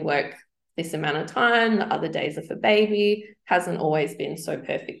 I'll only work this amount of time. The other days are for baby. Hasn't always been so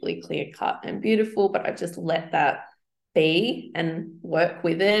perfectly clear cut and beautiful, but I've just let that be and work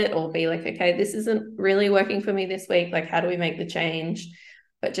with it, or be like, okay, this isn't really working for me this week. Like, how do we make the change?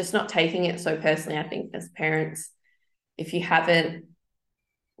 But just not taking it so personally. I think as parents, if you haven't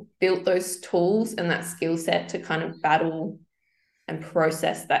built those tools and that skill set to kind of battle and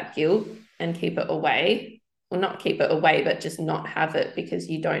process that guilt and keep it away, or not keep it away, but just not have it because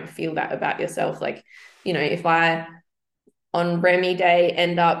you don't feel that about yourself. Like, if I on Remy day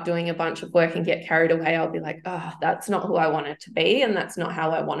end up doing a bunch of work and get carried away, I'll be like, oh, that's not who I wanted to be. And that's not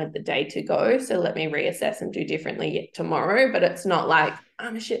how I wanted the day to go. So let me reassess and do differently tomorrow. But it's not like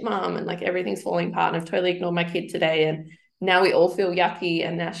I'm a shit mom and like everything's falling apart and I've totally ignored my kid today. And now we all feel yucky.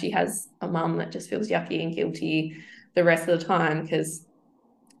 And now she has a mom that just feels yucky and guilty the rest of the time, because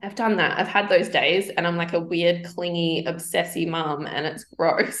I've done that. I've had those days and I'm like a weird, clingy, obsessive mom, and it's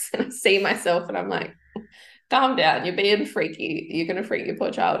gross. And I see myself and I'm like, calm down, you're being freaky, you're going to freak your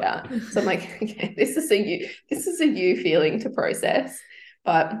poor child out. So I'm like, okay, this is a you feeling to process.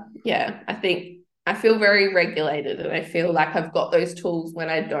 But yeah, I think I feel very regulated, and I feel like I've got those tools when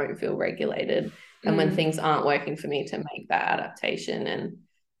I don't feel regulated and when things aren't working for me to make that adaptation. And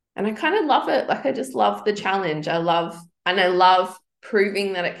I kind of love it. Like, I just love the challenge. I love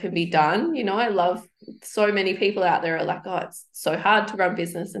proving that it can be done. I love so many people out there are like, oh, it's so hard to run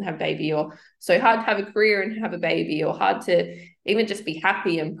business and have baby, or so hard to have a career and have a baby, or hard to even just be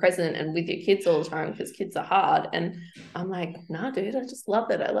happy and present and with your kids all the time because kids are hard. And I'm like, nah, dude, I just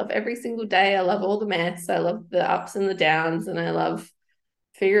love it. I love every single day. I love all the mess. I love the ups and the downs. And I love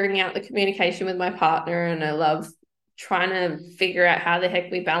figuring out the communication with my partner. And I love trying to figure out how the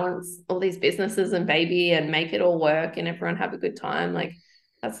heck we balance all these businesses and baby and make it all work and everyone have a good time. Like,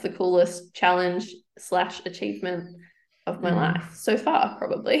 that's the coolest challenge / achievement of my life so far,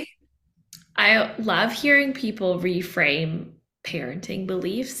 probably. I love hearing people reframe parenting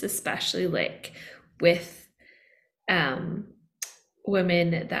beliefs, especially like with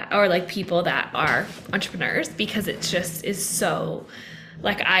women that, or like people that are entrepreneurs, because it just is so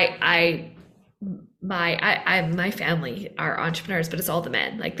like my family are entrepreneurs, but it's all the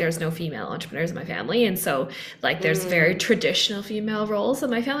men. Like, there's no female entrepreneurs in my family. And so like there's very traditional female roles in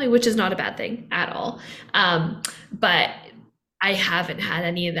my family, which is not a bad thing at all. But I haven't had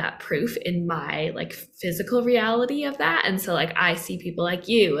any of that proof in my like physical reality of that. And so like I see people like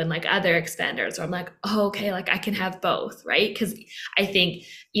you and like other expanders where I'm like, oh, okay, like I can have both, right? Because I think,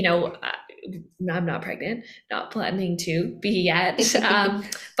 I'm not pregnant, not planning to be yet,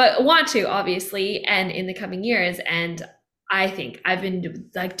 but want to, obviously, and in the coming years. And I think I've been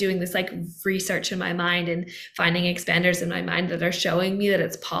like doing this like research in my mind and finding expanders in my mind that are showing me that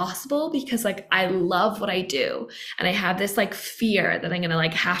it's possible, because like I love what I do, and I have this like fear that I'm gonna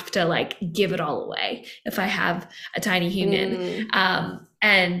like have to like give it all away if I have a tiny human.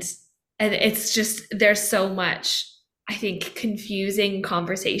 And it's just, there's so much, I think, confusing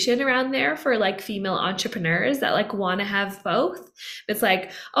conversation around there for like female entrepreneurs that like want to have both. It's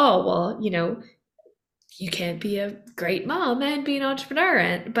like, oh well, you can't be a great mom and be an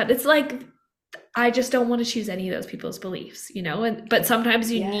entrepreneur, but it's like, I just don't want to choose any of those people's beliefs, but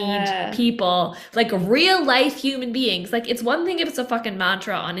sometimes you need Yeah. people like real life human beings. Like, it's one thing if it's a fucking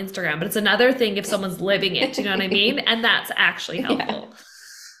mantra on Instagram, but it's another thing if someone's living it, you know what I mean? And that's actually Yeah. helpful.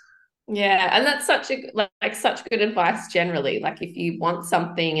 Yeah, and that's such good advice generally. Like if you want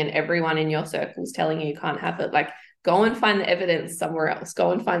something and everyone in your circle is telling you can't have it, like go and find the evidence somewhere else.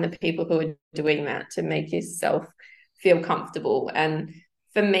 Go and find the people who are doing that to make yourself feel comfortable. And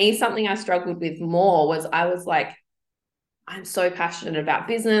for me, something I struggled with more was I was like, I'm so passionate about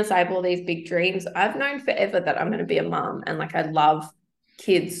business. I have all these big dreams. I've known forever that I'm going to be a mum, and like I love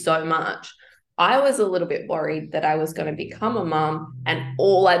kids so much. I was a little bit worried that I was going to become a mum and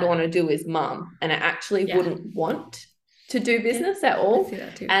all I'd want to do is mum, and I actually Yeah. wouldn't want to do Yeah. business at I all. see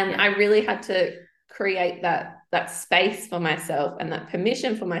that too. And Yeah. I really had to create that space for myself and that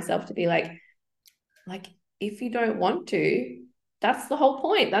permission for myself to be like if you don't want to, that's the whole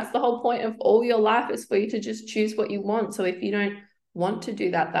point. That's the whole point of all your life, is for you to just choose what you want. So if you don't want to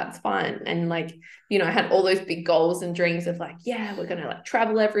do that, that's fine. And like, I had all those big goals and dreams of like, yeah, we're going to like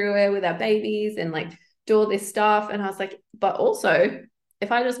travel everywhere with our babies and like do all this stuff. And I was like, but also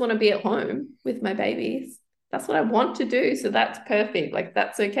if I just want to be at home with my babies, that's what I want to do. So that's perfect. Like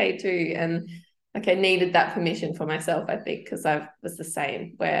that's okay too. And like I needed that permission for myself, I think, because I was the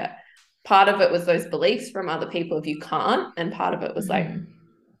same, where part of it was those beliefs from other people if you can't, and part of it was like, Mm-hmm.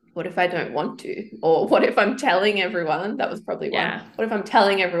 what if I don't want to? Or what if I'm telling everyone? That was probably one. Yeah. What if I'm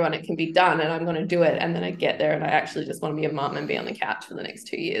telling everyone it can be done and I'm going to do it, and then I get there and I actually just want to be a mom and be on the couch for the next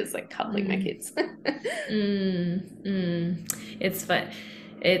 2 years, like cuddling my Mm. kids. It's fun.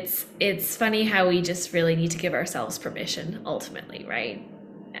 It's funny how we just really need to give ourselves permission ultimately, right?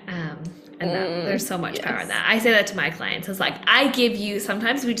 Um, and that there's so much power in Yes. that. I say that to my clients. It's like, I give you,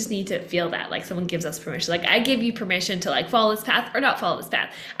 sometimes we just need to feel that like someone gives us permission. Like, I give you permission to like follow this path or not follow this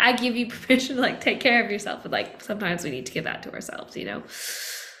path. I give you permission to like take care of yourself. But like sometimes we need to give that to ourselves.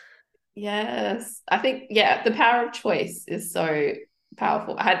 Yes. I think, yeah, the power of choice is so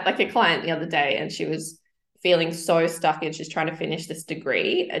powerful. I had like a client the other day and she was feeling so stuck and she's trying to finish this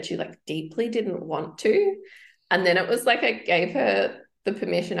degree and she like deeply didn't want to. And then it was like I gave her the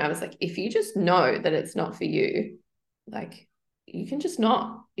permission. I was like, if you just know that it's not for you, like you can just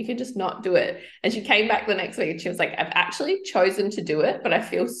not do it. And she came back the next week and she was like, I've actually chosen to do it, but I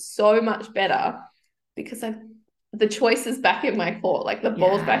feel so much better because the choice is back in my court, like the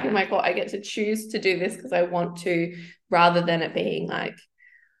ball's back in Yeah. my court. I get to choose to do this because I want to, rather than it being like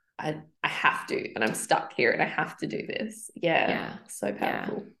I have to and I'm stuck here and I have to do this. Yeah, Yeah. so Yeah.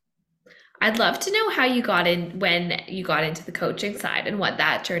 powerful. I'd love to know how you got in, when you got into the coaching side, and what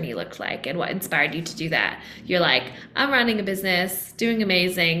that journey looked like and what inspired you to do that. You're like, I'm running a business, doing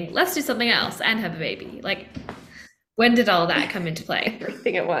amazing. Let's do something else and have a baby. Like, when did all that come into play?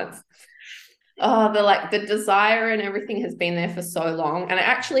 Everything at once. Oh, the desire and everything has been there for so long. And I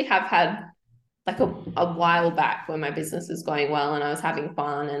actually have had like a while back when my business was going well and I was having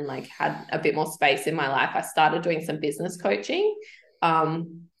fun and like had a bit more space in my life, I started doing some business coaching.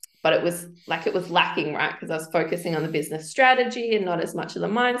 But it was lacking, right? Because I was focusing on the business strategy and not as much of the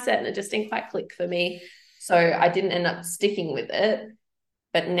mindset, and it just didn't quite click for me. So I didn't end up sticking with it.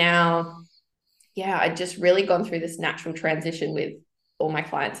 But now, yeah, I just really gone through this natural transition with all my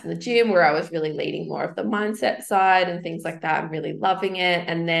clients in the gym where I was really leading more of the mindset side and things like that. I'm really loving it.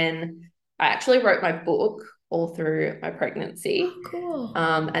 And then I actually wrote my book all through my pregnancy. Oh, cool.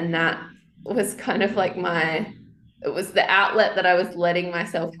 And that was kind of like it was the outlet that I was letting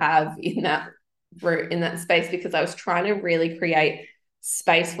myself have in that space, because I was trying to really create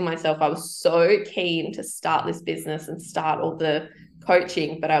space for myself. I was so keen to start this business and start all the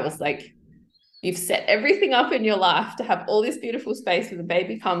coaching, but I was like, you've set everything up in your life to have all this beautiful space when the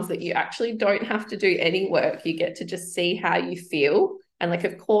baby comes, that you actually don't have to do any work. You get to just see how you feel. And like,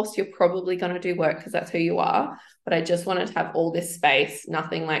 of course, you're probably going to do work because that's who you are. But I just wanted to have all this space,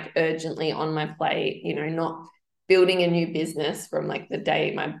 nothing like urgently on my plate, not building a new business from like the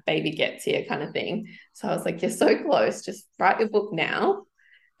day my baby gets here kind of thing. So I was like, you're so close. Just write your book now.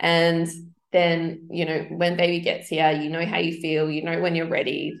 And then, when baby gets here, you know how you feel, when you're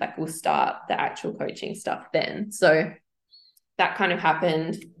ready, like we'll start the actual coaching stuff then. So that kind of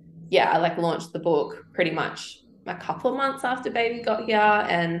happened. Yeah, I like launched the book pretty much a couple of months after baby got here.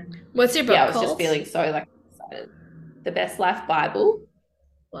 And What's your yeah, book I was just called? feeling so like excited. The Best Life Bible.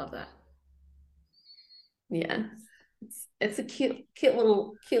 Love that. Yeah. It's a cute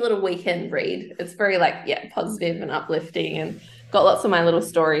little weekend read. It's very like, yeah, positive and uplifting, and got lots of my little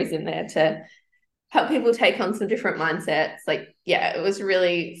stories in there to help people take on some different mindsets. Like, yeah, it was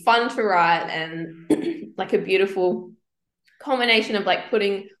really fun to write, and like a beautiful culmination of like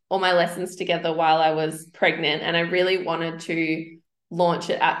putting all my lessons together while I was pregnant. And I really wanted to launch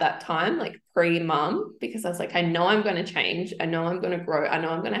it at that time, like pre-mum, because I was like, I know I'm going to change. I know I'm going to grow. I know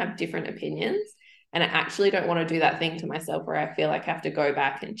I'm going to have different opinions. And I actually don't want to do that thing to myself where I feel like I have to go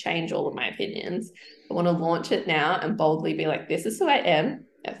back and change all of my opinions. I want to launch it now and boldly be like, this is who I am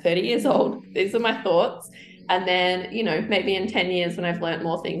at 30 years old. These are my thoughts. And then, you know, maybe in 10 years when I've learned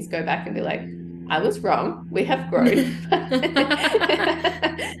more things, go back and be like, I was wrong. We have grown.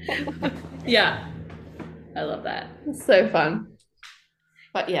 Yeah, I love that. It's so fun.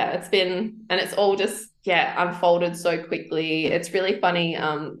 But yeah, it's been, and it's all just, yeah, unfolded so quickly. It's really funny.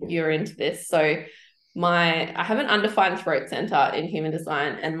 You're into this. So I have an undefined throat center in human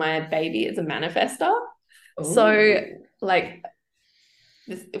design, and my baby is a manifester. Ooh. So like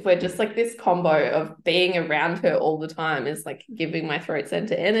we're just like this combo of being around her all the time is like giving my throat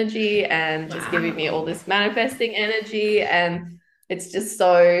center energy and just giving me all this manifesting energy. And it's just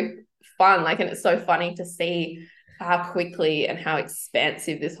so fun. Like, and it's so funny to see how quickly and how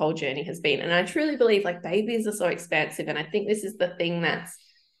expansive this whole journey has been. And I truly believe like babies are so expansive. And I think this is the thing that's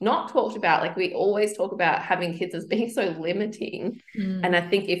not talked about. Like, we always talk about having kids as being so limiting. And I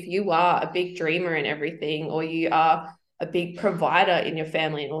think if you are a big dreamer and everything, or you are a big provider in your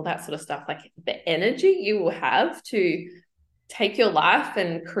family and all that sort of stuff, like the energy you will have to take your life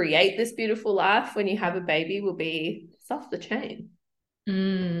and create this beautiful life when you have a baby will be off the chain.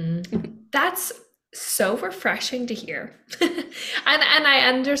 That's so refreshing to hear. And I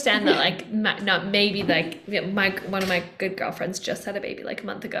understand that, like, not maybe like one of my good girlfriends just had a baby like a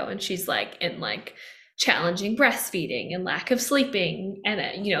month ago, and she's like in like challenging breastfeeding and lack of sleeping,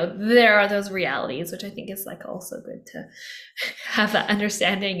 and you know, there are those realities, which I think is like also good to have that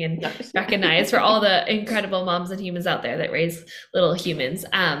understanding and recognize for all the incredible moms and humans out there that raise little humans.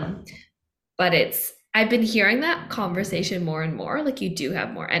 But I've been hearing that conversation more and more. Like, you do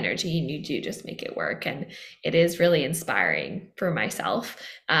have more energy and you do just make it work. And it is really inspiring for myself.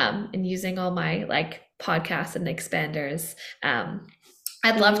 And using all my like podcasts and expanders.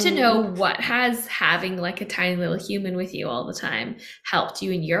 I'd love to know, what has having like a tiny little human with you all the time helped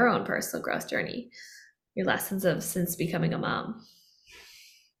you in your own personal growth journey, your lessons of since becoming a mom?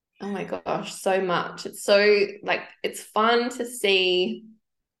 Oh my gosh, so much. It's so like, it's fun to see,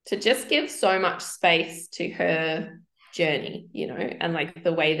 to just give so much space to her journey, you know, and like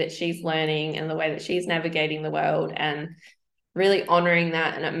the way that she's learning and the way that she's navigating the world, and really honoring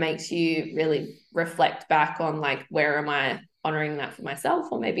that. And it makes you really reflect back on like, where am I honoring that for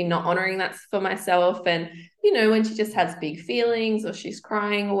myself, or maybe not honoring that for myself. And, you know, when she just has big feelings or she's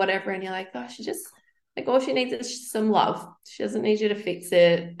crying or whatever, and you're like, oh, she just, like, all she needs is some love. She doesn't need you to fix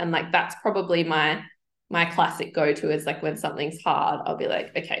it. And like, that's probably my classic go-to is like, when something's hard, I'll be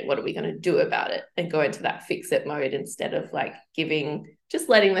like, okay, what are we going to do about it? And go into that fix it mode instead of like just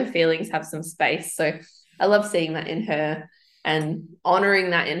letting the feelings have some space. So I love seeing that in her and honoring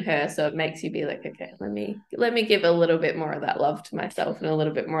that in her. So it makes you be like, okay, let me give a little bit more of that love to myself and a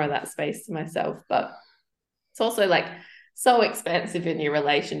little bit more of that space to myself. But it's also like so expansive in your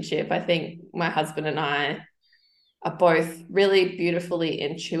relationship. I think my husband and I are both really beautifully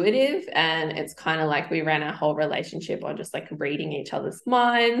intuitive, and it's kind of like we ran our whole relationship on just like reading each other's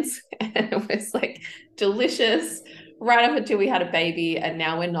minds, and it was like delicious right up until we had a baby. And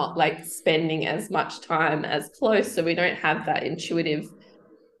now we're not like spending as much time as close, so we don't have that intuitive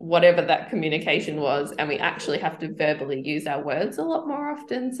whatever that communication was, and we actually have to verbally use our words a lot more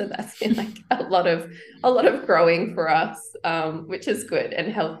often. So that's been like a lot of growing for us, which is good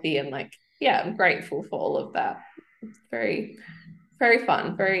and healthy, and like, yeah, I'm grateful for all of that. It's very, very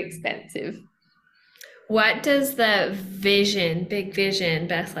fun, very expensive. What does the big vision,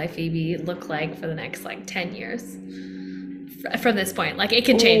 Best Life Phoebe, look like for the next like 10 years from this point? Like, it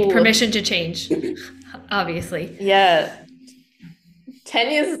can change, permission to change, obviously. Yeah. 10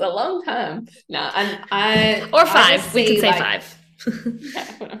 years is a long time. No, and or I 5, we can say like, 5.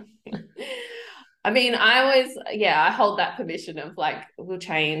 Yeah. I mean, I always, yeah, I hold that permission of like, we'll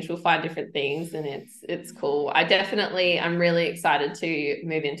change, we'll find different things, and it's cool. I'm really excited to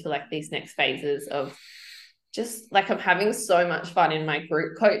move into like these next phases of just like I'm having so much fun in my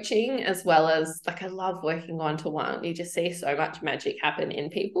group coaching, as well as like I love working one-to-one. You just see so much magic happen in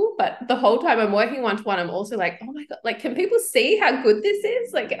people. But the whole time I'm working one-to-one, I'm also like, oh my God, like, can people see how good this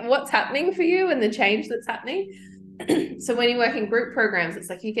is? Like, what's happening for you and the change that's happening? So when you work in group programs, it's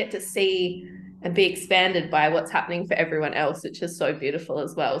like you get to see and be expanded by what's happening for everyone else, which is so beautiful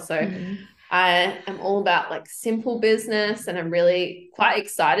as well. So I am all about like simple business, and I'm really quite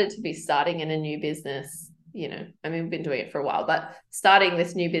excited to be starting in a new business. You know, I mean, we've been doing it for a while, but starting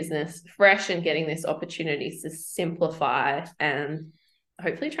this new business fresh and getting this opportunity to simplify and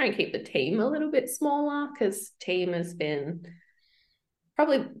hopefully try and keep the team a little bit smaller, because team has been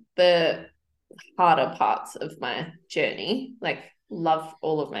probably the harder parts of my journey. Like, love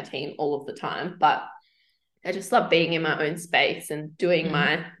all of my team all of the time, but I just love being in my own space and doing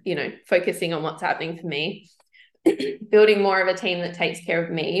my, you know, focusing on what's happening for me, building more of a team that takes care of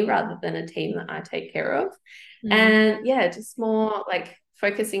me rather than a team that I take care of. And yeah, just more like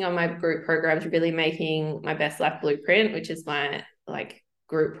focusing on my group programs, really making my Best Life Blueprint, which is my like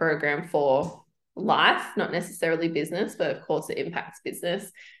group program for life, not necessarily business, but of course it impacts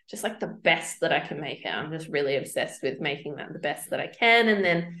business, just like the best that I can make it. I'm just really obsessed with making that the best that I can. And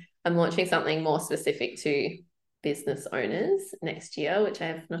then I'm launching something more specific to business owners next year, which I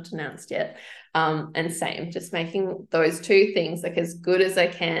have not announced yet. And same, just making those two things like as good as I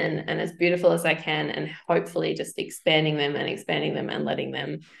can and as beautiful as I can, and hopefully just expanding them and letting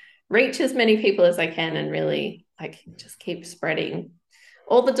them reach as many people as I can, and really like just keep spreading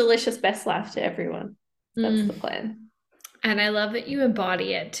all the delicious best life to everyone. That's the plan. And I love that you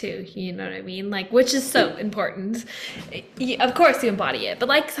embody it too. You know what I mean? Like, which is so important. Of course you embody it, but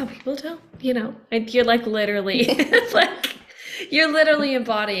like some people don't, you know, and you're like literally like you're literally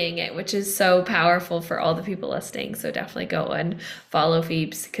embodying it, which is so powerful for all the people listening. So definitely go and follow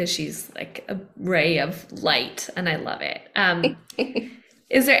Phoebe, because she's like a ray of light and I love it.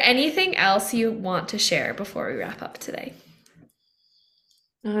 Is there anything else you want to share before we wrap up today?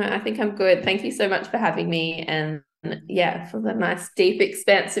 I think I'm good. Thank you so much for having me, and yeah, for the nice, deep,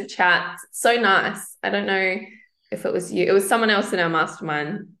 expansive chat. So nice. I don't know if it was you. It was someone else in our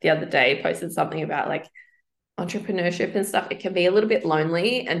mastermind the other day posted something about like entrepreneurship and stuff. It can be a little bit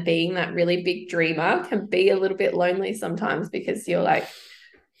lonely, and being that really big dreamer can be a little bit lonely sometimes, because you're like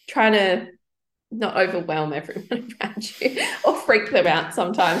trying to not overwhelm everyone around you or freak them out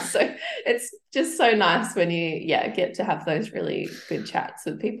sometimes. So it's just so nice when you get to have those really good chats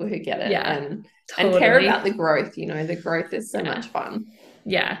with people who get it and care about the growth. You know, the growth is so much fun.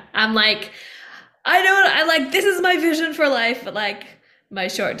 Yeah. I'm like, I like, this is my vision for life, but like my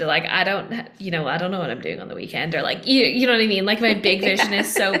short to like, I don't know what I'm doing on the weekend, or like, you know what I mean? Like my big vision is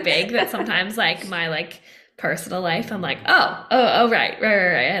so big that sometimes like my like personal life, I'm like, oh,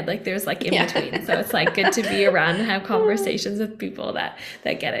 right. Like there's like in between. So it's like good to be around and have conversations with people that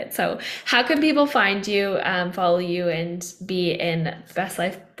get it. So how can people find you, follow you, and be in Best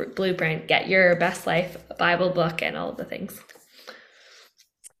Life Blueprint, get your Best Life Bible book and all of the things?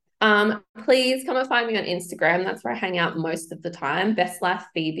 Please come and find me on Instagram. That's where I hang out most of the time. Best Life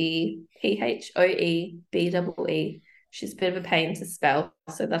Phoebe, PHOEBEE. She's a bit of a pain to spell,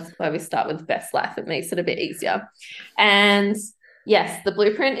 so that's why we start with Best Life. It makes it a bit easier. And yes, the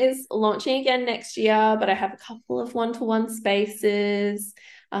blueprint is launching again next year, but I have a couple of one-to-one spaces.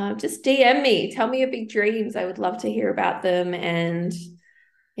 Just DM me, tell me your big dreams. I would love to hear about them, and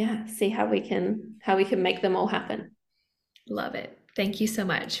see how we can make them all happen. Love it. Thank you so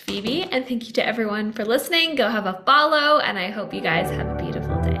much, Phoebe, and thank you to everyone for listening. Go have a follow, and I hope you guys have a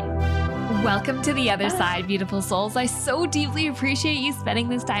beautiful day. Welcome to the other side, beautiful souls. I so deeply appreciate you spending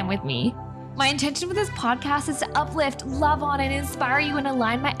this time with me. My intention with this podcast is to uplift, love on, and inspire you and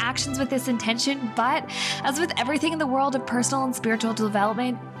align my actions with this intention. But as with everything in the world of personal and spiritual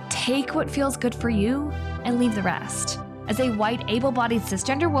development, take what feels good for you and leave the rest. As a white, able-bodied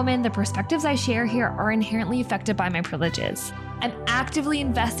cisgender woman, the perspectives I share here are inherently affected by my privileges. I'm actively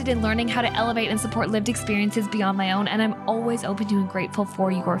invested in learning how to elevate and support lived experiences beyond my own, and I'm always open to and grateful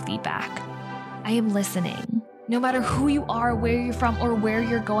for your feedback. I am listening. No matter who you are, where you're from, or where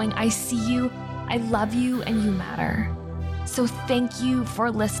you're going, I see you, I love you, and you matter. So thank you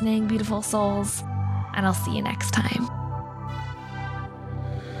for listening, beautiful souls, and I'll see you next time.